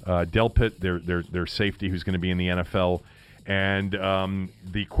Delpit, their safety, who's going to be in the NFL, and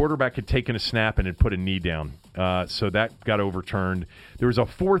the quarterback had taken a snap and had put a knee down, so that got overturned. There was a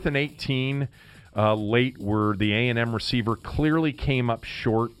 4th and 18 late where the A&M receiver clearly came up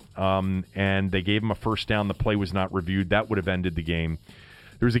short, and they gave him a first down. The play was not reviewed. That would have ended the game.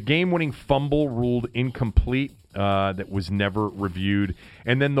 There was a game-winning fumble ruled incomplete that was never reviewed,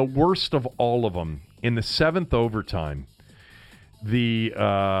 and then the worst of all of them, in the 7th overtime, you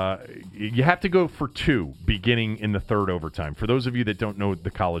have to go for 2 beginning in the 3rd overtime. For those of you that don't know the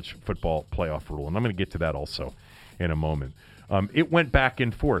college football playoff rule, and I'm going to get to that also in a moment. It went back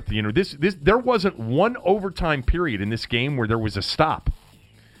and forth. There wasn't one overtime period in this game where there was a stop.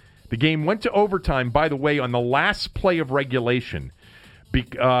 The game went to overtime, by the way, on the last play of regulation.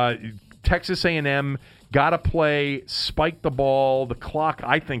 Texas A&M got a play, spiked the ball. The clock,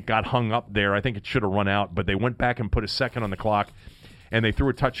 I think, got hung up there. I think it should have run out, but they went back and put a second on the clock, and they threw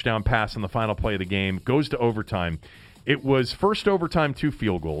a touchdown pass on the final play of the game. Goes to overtime. It was first overtime, 2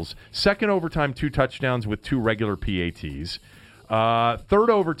 field goals. Second overtime, 2 touchdowns with 2 regular PATs. Third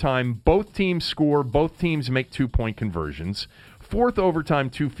overtime, both teams score. Both teams make 2-point conversions. Fourth overtime,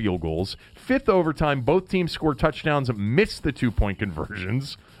 2 field goals. Fifth overtime, both teams score touchdowns, miss the 2-point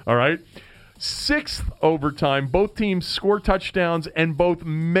conversions. All right? Sixth overtime, both teams score touchdowns and both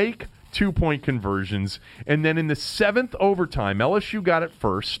make 2-point conversions. And then in the 7th overtime, LSU got it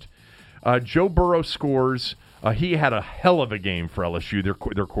first. Joe Burrow scores. He had a hell of a game for LSU,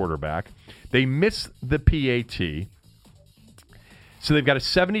 their quarterback. They miss the PAT. So they've got a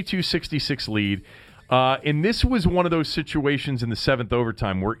 72-66 lead. And this was one of those situations in the 7th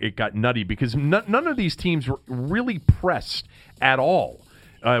overtime where it got nutty because none of these teams were really pressed at all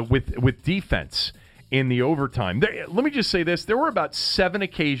with defense in the overtime. Let me just say this. There were about 7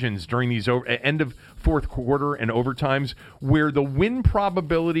 occasions during these end of fourth quarter and overtimes where the win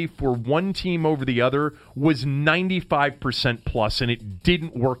probability for one team over the other was 95% plus, and it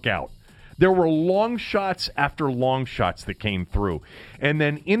didn't work out. There were long shots after long shots that came through. And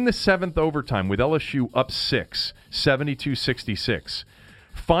then in the 7th overtime with LSU up 6, 72-66,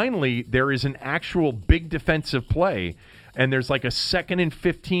 finally there is an actual big defensive play, and there's like a 2nd and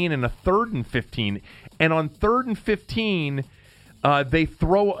 15 and a 3rd and 15. And on 3rd and 15, they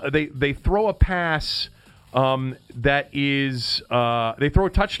throw a pass that is they throw a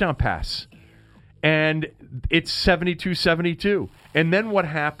touchdown pass. and it's 72-72. And then what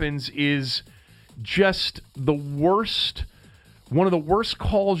happens is just one of the worst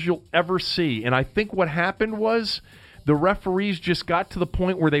calls you'll ever see. And I think what happened was the referees just got to the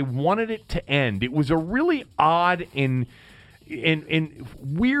point where they wanted it to end. It was a really odd and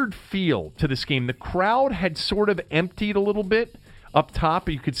weird feel to this game. The crowd had sort of emptied a little bit up top.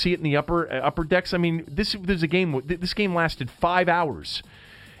 You could see it in the upper decks. I mean, this game lasted 5 hours.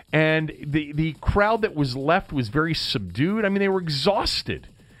 And the crowd that was left was very subdued. I mean, they were exhausted.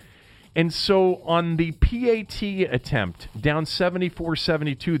 And so on the PAT attempt, down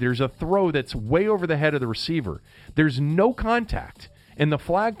 74-72, there's a throw that's way over the head of the receiver. There's no contact, and the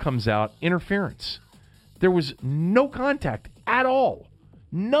flag comes out, interference. There was no contact at all.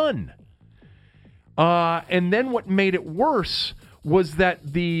 None. And then what made it worse was that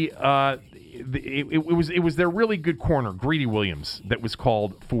it was their really good corner, Greedy Williams, that was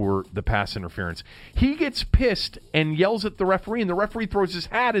called for the pass interference. He gets pissed and yells at the referee, and the referee throws his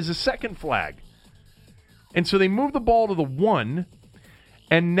hat as a second flag. And so they move the ball to the 1,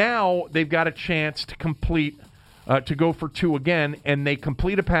 and now they've got a chance to complete, to go for 2 again, and they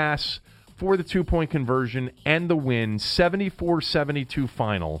complete a pass for the 2-point conversion and the win, 74-72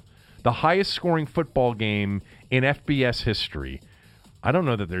 final, the highest scoring football game in FBS history. I don't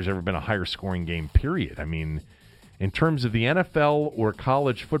know that there's ever been a higher scoring game, period. I mean, in terms of the NFL or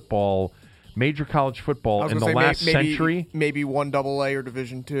college football, major college football in the last century. Maybe one AA or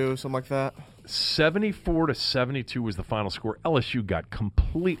Division II, something like that. 74-72 was the final score. LSU got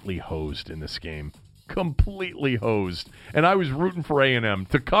completely hosed in this game. Completely hosed. And I was rooting for A&M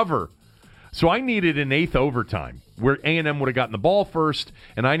to cover. So I needed an 8th overtime where A&M would have gotten the ball first,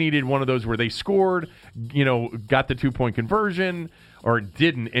 and I needed one of those where they scored, got the 2-point conversion, or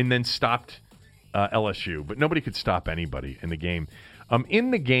didn't, and then stopped LSU. But nobody could stop anybody in the game.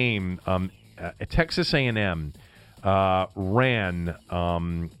 In the game, Texas A&M ran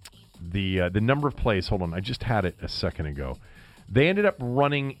the number of plays. Hold on, I just had it a second ago. They ended up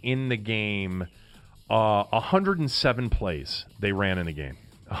running in the game 107 plays they ran in the game.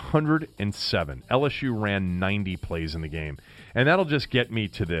 107. LSU ran 90 plays in the game. And that'll just get me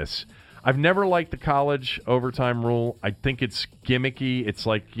to this. I've never liked the college overtime rule. I think it's gimmicky. It's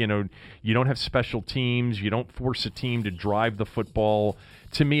like, you don't have special teams. You don't force a team to drive the football.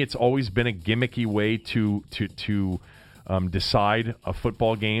 To me, it's always been a gimmicky way to decide a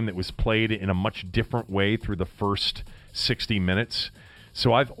football game that was played in a much different way through the first 60 minutes.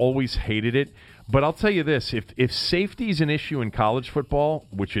 So I've always hated it. But I'll tell you this, if safety is an issue in college football,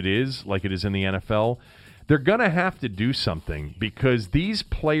 which it is, like it is in the NFL, they're going to have to do something because these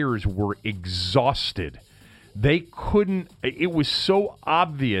players were exhausted. They couldn't – it was so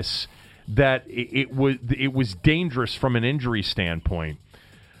obvious that it was dangerous from an injury standpoint.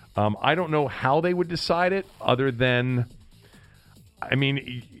 I don't know how they would decide it other than – I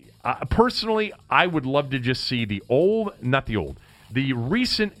mean, personally, I would love to just see the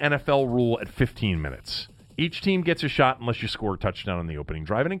recent NFL rule at 15 minutes. Each team gets a shot unless you score a touchdown on the opening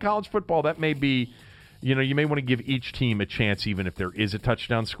drive. And in college football, that may be, you may want to give each team a chance even if there is a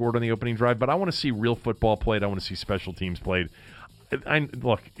touchdown scored on the opening drive. But I want to see real football played. I want to see special teams played.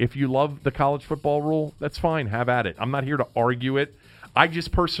 Look, if you love the college football rule, that's fine. Have at it. I'm not here to argue it. I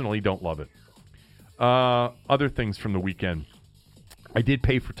just personally don't love it. Other things from the weekend. I did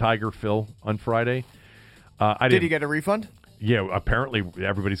pay for Tiger Phil on Friday. Did he get a refund? Yeah, apparently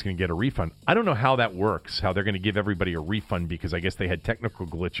everybody's going to get a refund. I don't know how that works, how they're going to give everybody a refund because I guess they had technical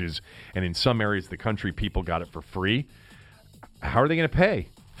glitches, and in some areas of the country, people got it for free. How are they going to pay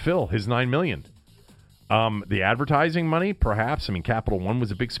Phil his $9 million? The advertising money, perhaps. I mean, Capital One was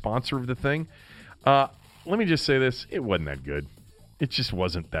a big sponsor of the thing. Let me just say this. It wasn't that good. It just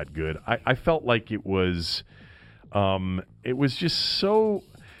wasn't that good. I felt like it was just so...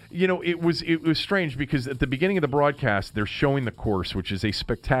 it was strange because at the beginning of the broadcast, they're showing the course, which is a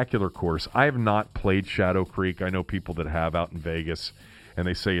spectacular course. I have not played Shadow Creek. I know people that have out in Vegas, and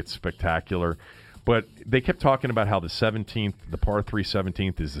they say it's spectacular. But they kept talking about how the 17th, the par 3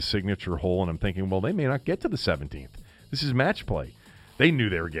 17th, is the signature hole, and I'm thinking, well, they may not get to the 17th. This is match play. They knew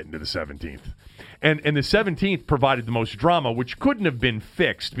they were getting to the 17th. And the 17th provided the most drama, which couldn't have been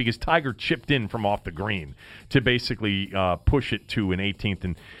fixed because Tiger chipped in from off the green to basically push it to an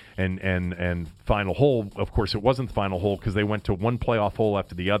 18th and final hole. Of course, it wasn't the final hole because they went to one playoff hole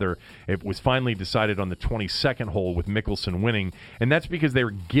after the other. It was finally decided on the 22nd hole with Mickelson winning, and that's because they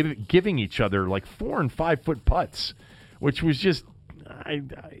were giving each other like 4 and 5 foot putts, which was just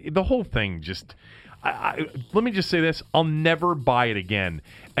the whole thing just... let me just say this. I'll never buy it again.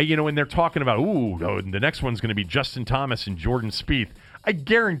 And they're talking about, the next one's going to be Justin Thomas and Jordan Spieth. I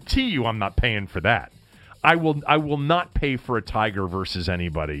guarantee you I'm not paying for that. I will not pay for a Tiger versus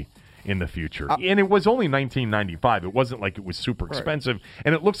anybody in the future. And it was only $19.95. It wasn't like it was super expensive,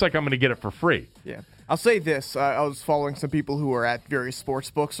 and it looks like I'm going to get it for free. Yeah. I'll say this. I was following some people who were at various sports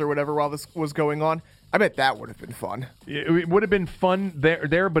books or whatever while this was going on. I bet that would have been fun. It would have been fun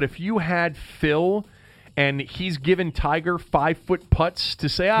there, but if you had Phil and he's given Tiger 5-foot putts to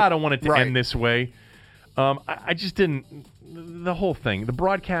say, I don't want it to end this way, I just didn't. The whole thing. The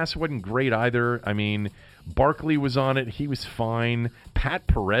broadcast wasn't great either. I mean, Barkley was on it. He was fine. Pat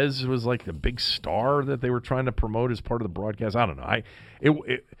Perez was like the big star that they were trying to promote as part of the broadcast. I don't know.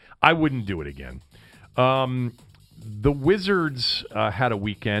 I wouldn't do it again. The Wizards had a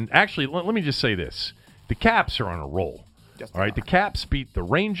weekend. Actually, let me just say this. The Caps are on a roll. All right, the Caps beat the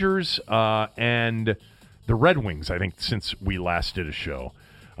Rangers and the Red Wings, I think, since we last did a show.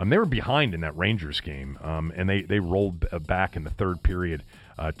 They were behind in that Rangers game, and they rolled back in the third period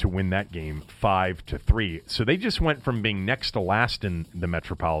to win that game 5-3. So they just went from being next to last in the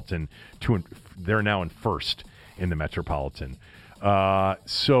Metropolitan to they're now in first in the Metropolitan.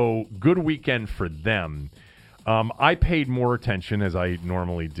 So good weekend for them. I paid more attention, as I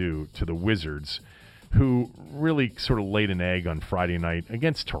normally do, to the Wizards, who really sort of laid an egg on Friday night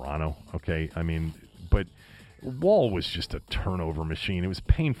against Toronto. Okay, I mean, but Wall was just a turnover machine. It was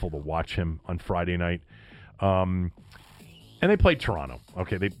painful to watch him on Friday night. And they played Toronto.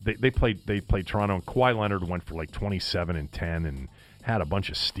 Okay, they played Toronto, and Kawhi Leonard went for like 27 and 10 and had a bunch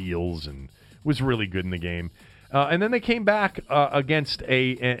of steals and was really good in the game. And then they came back against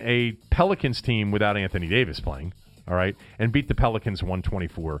a Pelicans team without Anthony Davis playing, all right, and beat the Pelicans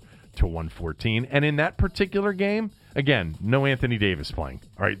 124-114. And in that particular game, again, no Anthony Davis playing,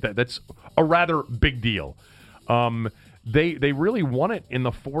 all right. That's a rather big deal. They really won it in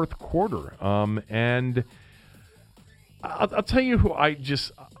the fourth quarter. And I'll tell you who I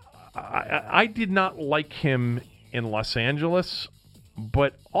did not like him in Los Angeles,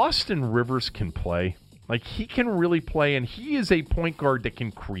 but Austin Rivers can play. Like, he can really play, and he is a point guard that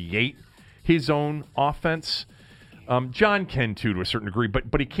can create his own offense. John can, too, to a certain degree,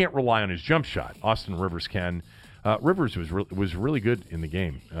 but he can't rely on his jump shot. Austin Rivers can. Rivers was really good in the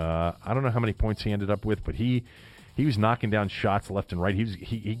game. I don't know how many points he ended up with, but he was knocking down shots left and right.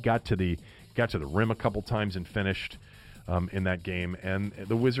 He got to the rim a couple times and finished in that game. And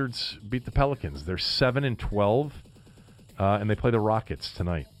the Wizards beat the Pelicans. They're 7-12, and they play the Rockets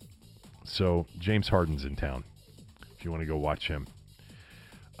tonight. So James Harden's in town if you want to go watch him.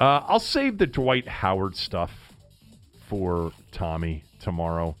 I'll save the Dwight Howard stuff for Tommy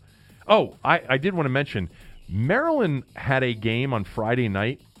tomorrow. Oh, I did want to mention, Maryland had a game on Friday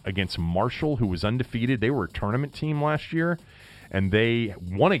night against Marshall, who was undefeated. They were a tournament team last year, and they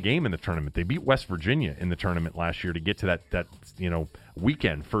won a game in the tournament. They beat West Virginia in the tournament last year to get to that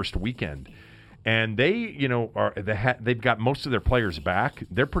first weekend. And they've got most of their players back.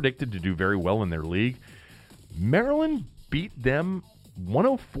 They're predicted to do very well in their league. Maryland beat them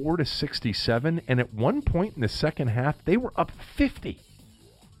 104-67, and at one point in the second half, they were up 50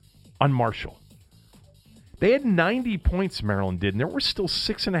 on Marshall. They had 90 points, Maryland did, and there were still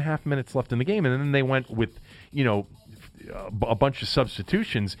 6.5 minutes left in the game. And then they went with, a bunch of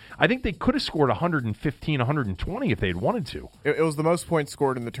substitutions. I think they could have scored 115, 120 if they had wanted to. It was the most points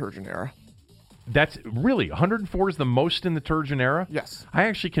scored in the Turgeon era. That's really 104 is the most in the Turgeon era? Yes. I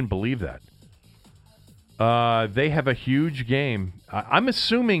actually can believe that. They have a huge game. I'm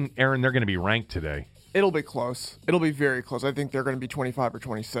assuming, Aaron, they're going to be ranked today. It'll be close. It'll be very close. I think they're going to be 25 or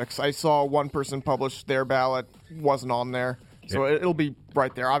 26. I saw one person publish their ballot, wasn't on there. So it'll be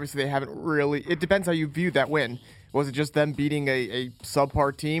right there. Obviously, they haven't really – it depends how you view that win. Was it just them beating a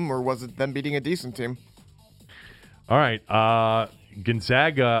subpar team, or was it them beating a decent team? All right.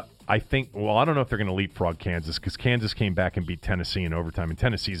 Gonzaga, I think – well, I don't know if they're going to leapfrog Kansas, because Kansas came back and beat Tennessee in overtime, and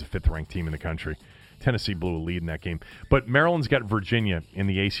Tennessee's a fifth-ranked team in the country. Tennessee blew a lead in that game. But Maryland's got Virginia in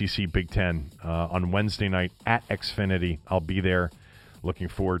the ACC Big Ten on Wednesday night at Xfinity. I'll be there. Looking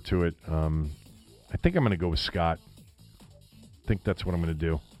forward to it. I think I'm going to go with Scott. I think that's what I'm going to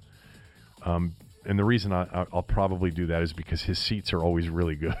do. And the reason I'll probably do that is because his seats are always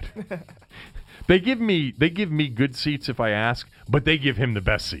really good. They give me good seats if I ask, but they give him the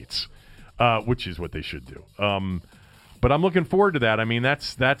best seats, which is what they should do. But I'm looking forward to that. I mean,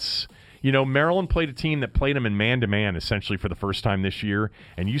 that's Maryland played a team that played them in man-to-man essentially for the first time this year,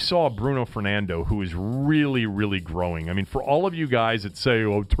 and you saw Bruno Fernando, who is really, really growing. I mean, for all of you guys that say,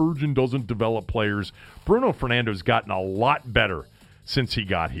 oh, Turgeon doesn't develop players, Bruno Fernando's gotten a lot better since he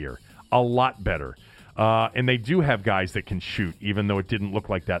got here. A lot better. And they do have guys that can shoot, even though it didn't look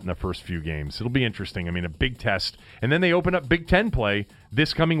like that in the first few games. It'll be interesting. I mean, a big test. And then they open up Big Ten play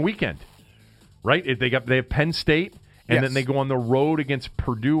this coming weekend, right? They have Penn State, and then they go on the road against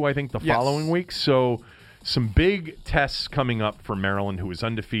Purdue, I think, the following week. So some big tests coming up for Maryland, who is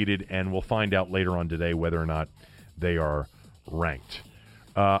undefeated, and we'll find out later on today whether or not they are ranked.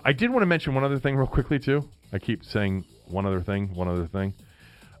 I did want to mention one other thing real quickly, too. I keep saying one other thing.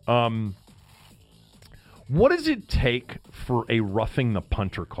 What does it take for a roughing the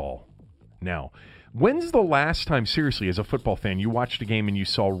punter call? Now, when's the last time, seriously, as a football fan, you watched a game and you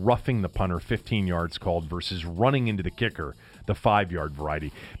saw roughing the punter 15 yards called versus running into the kicker, the 5-yard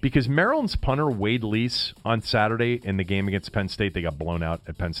variety? Because Maryland's punter, Wade Lease, on Saturday in the game against Penn State, they got blown out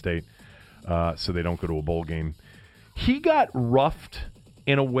at Penn State, so they don't go to a bowl game. He got roughed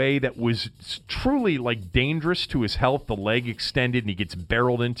in a way that was truly like dangerous to his health. The leg extended and he gets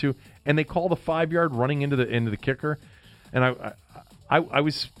barreled into, and they call the 5-yard running into the kicker. And I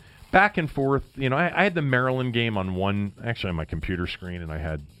was back and forth. You know, I had the Maryland game on on my computer screen, and I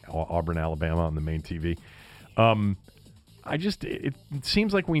had Auburn, Alabama on the main TV. It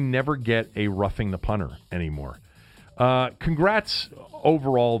seems like we never get a roughing the punter anymore. Congrats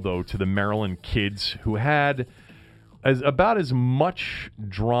overall, though, to the Maryland kids who had about as much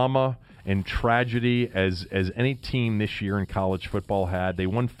drama and tragedy as any team this year in college football had. They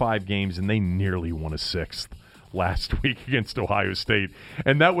won 5 games, and they nearly won a 6th last week against Ohio State.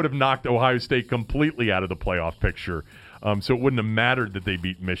 And that would have knocked Ohio State completely out of the playoff picture. So it wouldn't have mattered that they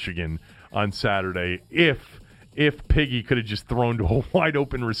beat Michigan on Saturday if Piggy could have just thrown to a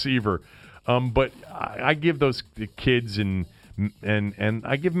wide-open receiver. But I give those kids and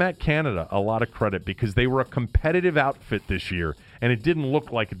I give Matt Canada a lot of credit because they were a competitive outfit this year, and it didn't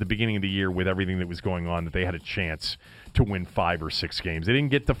look like at the beginning of the year with everything that was going on that they had a chance to win 5 or 6 games. They didn't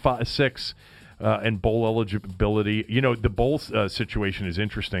get to 6 and bowl eligibility. You know, the bowl situation is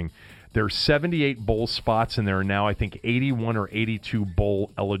interesting. There are 78 bowl spots, and there are now, I think, 81 or 82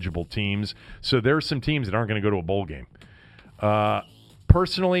 bowl-eligible teams. So there are some teams that aren't going to go to a bowl game.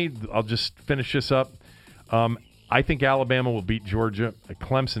 Personally, I'll just finish this up. I think Alabama will beat Georgia.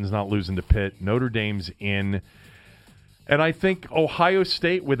 Clemson's not losing to Pitt. Notre Dame's in. And I think Ohio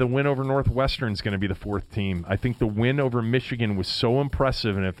State with a win over Northwestern is going to be the 4th team. I think the win over Michigan was so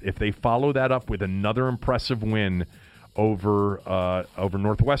impressive, and if they follow that up with another impressive win over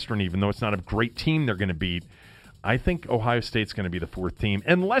Northwestern, even though it's not a great team they're going to beat, I think Ohio State's going to be the 4th team.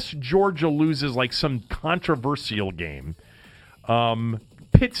 Unless Georgia loses like some controversial game,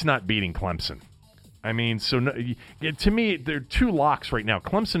 Pitt's not beating Clemson. I mean, to me, there are 2 locks right now.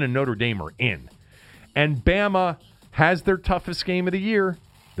 Clemson and Notre Dame are in. And Bama has their toughest game of the year.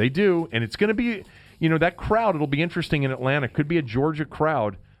 They do. And it's going to be, that crowd, it'll be interesting in Atlanta. Could be a Georgia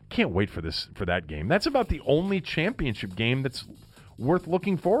crowd. Can't wait for that game. That's about the only championship game that's worth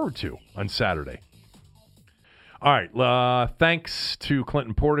looking forward to on Saturday. All right. Thanks to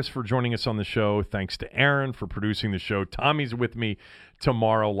Clinton Portis for joining us on the show. Thanks to Aaron for producing the show. Tommy's with me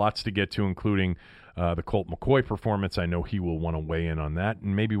tomorrow. Lots to get to, including the Colt McCoy performance. I know he will want to weigh in on that,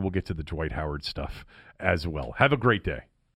 and maybe we'll get to the Dwight Howard stuff as well. Have a great day.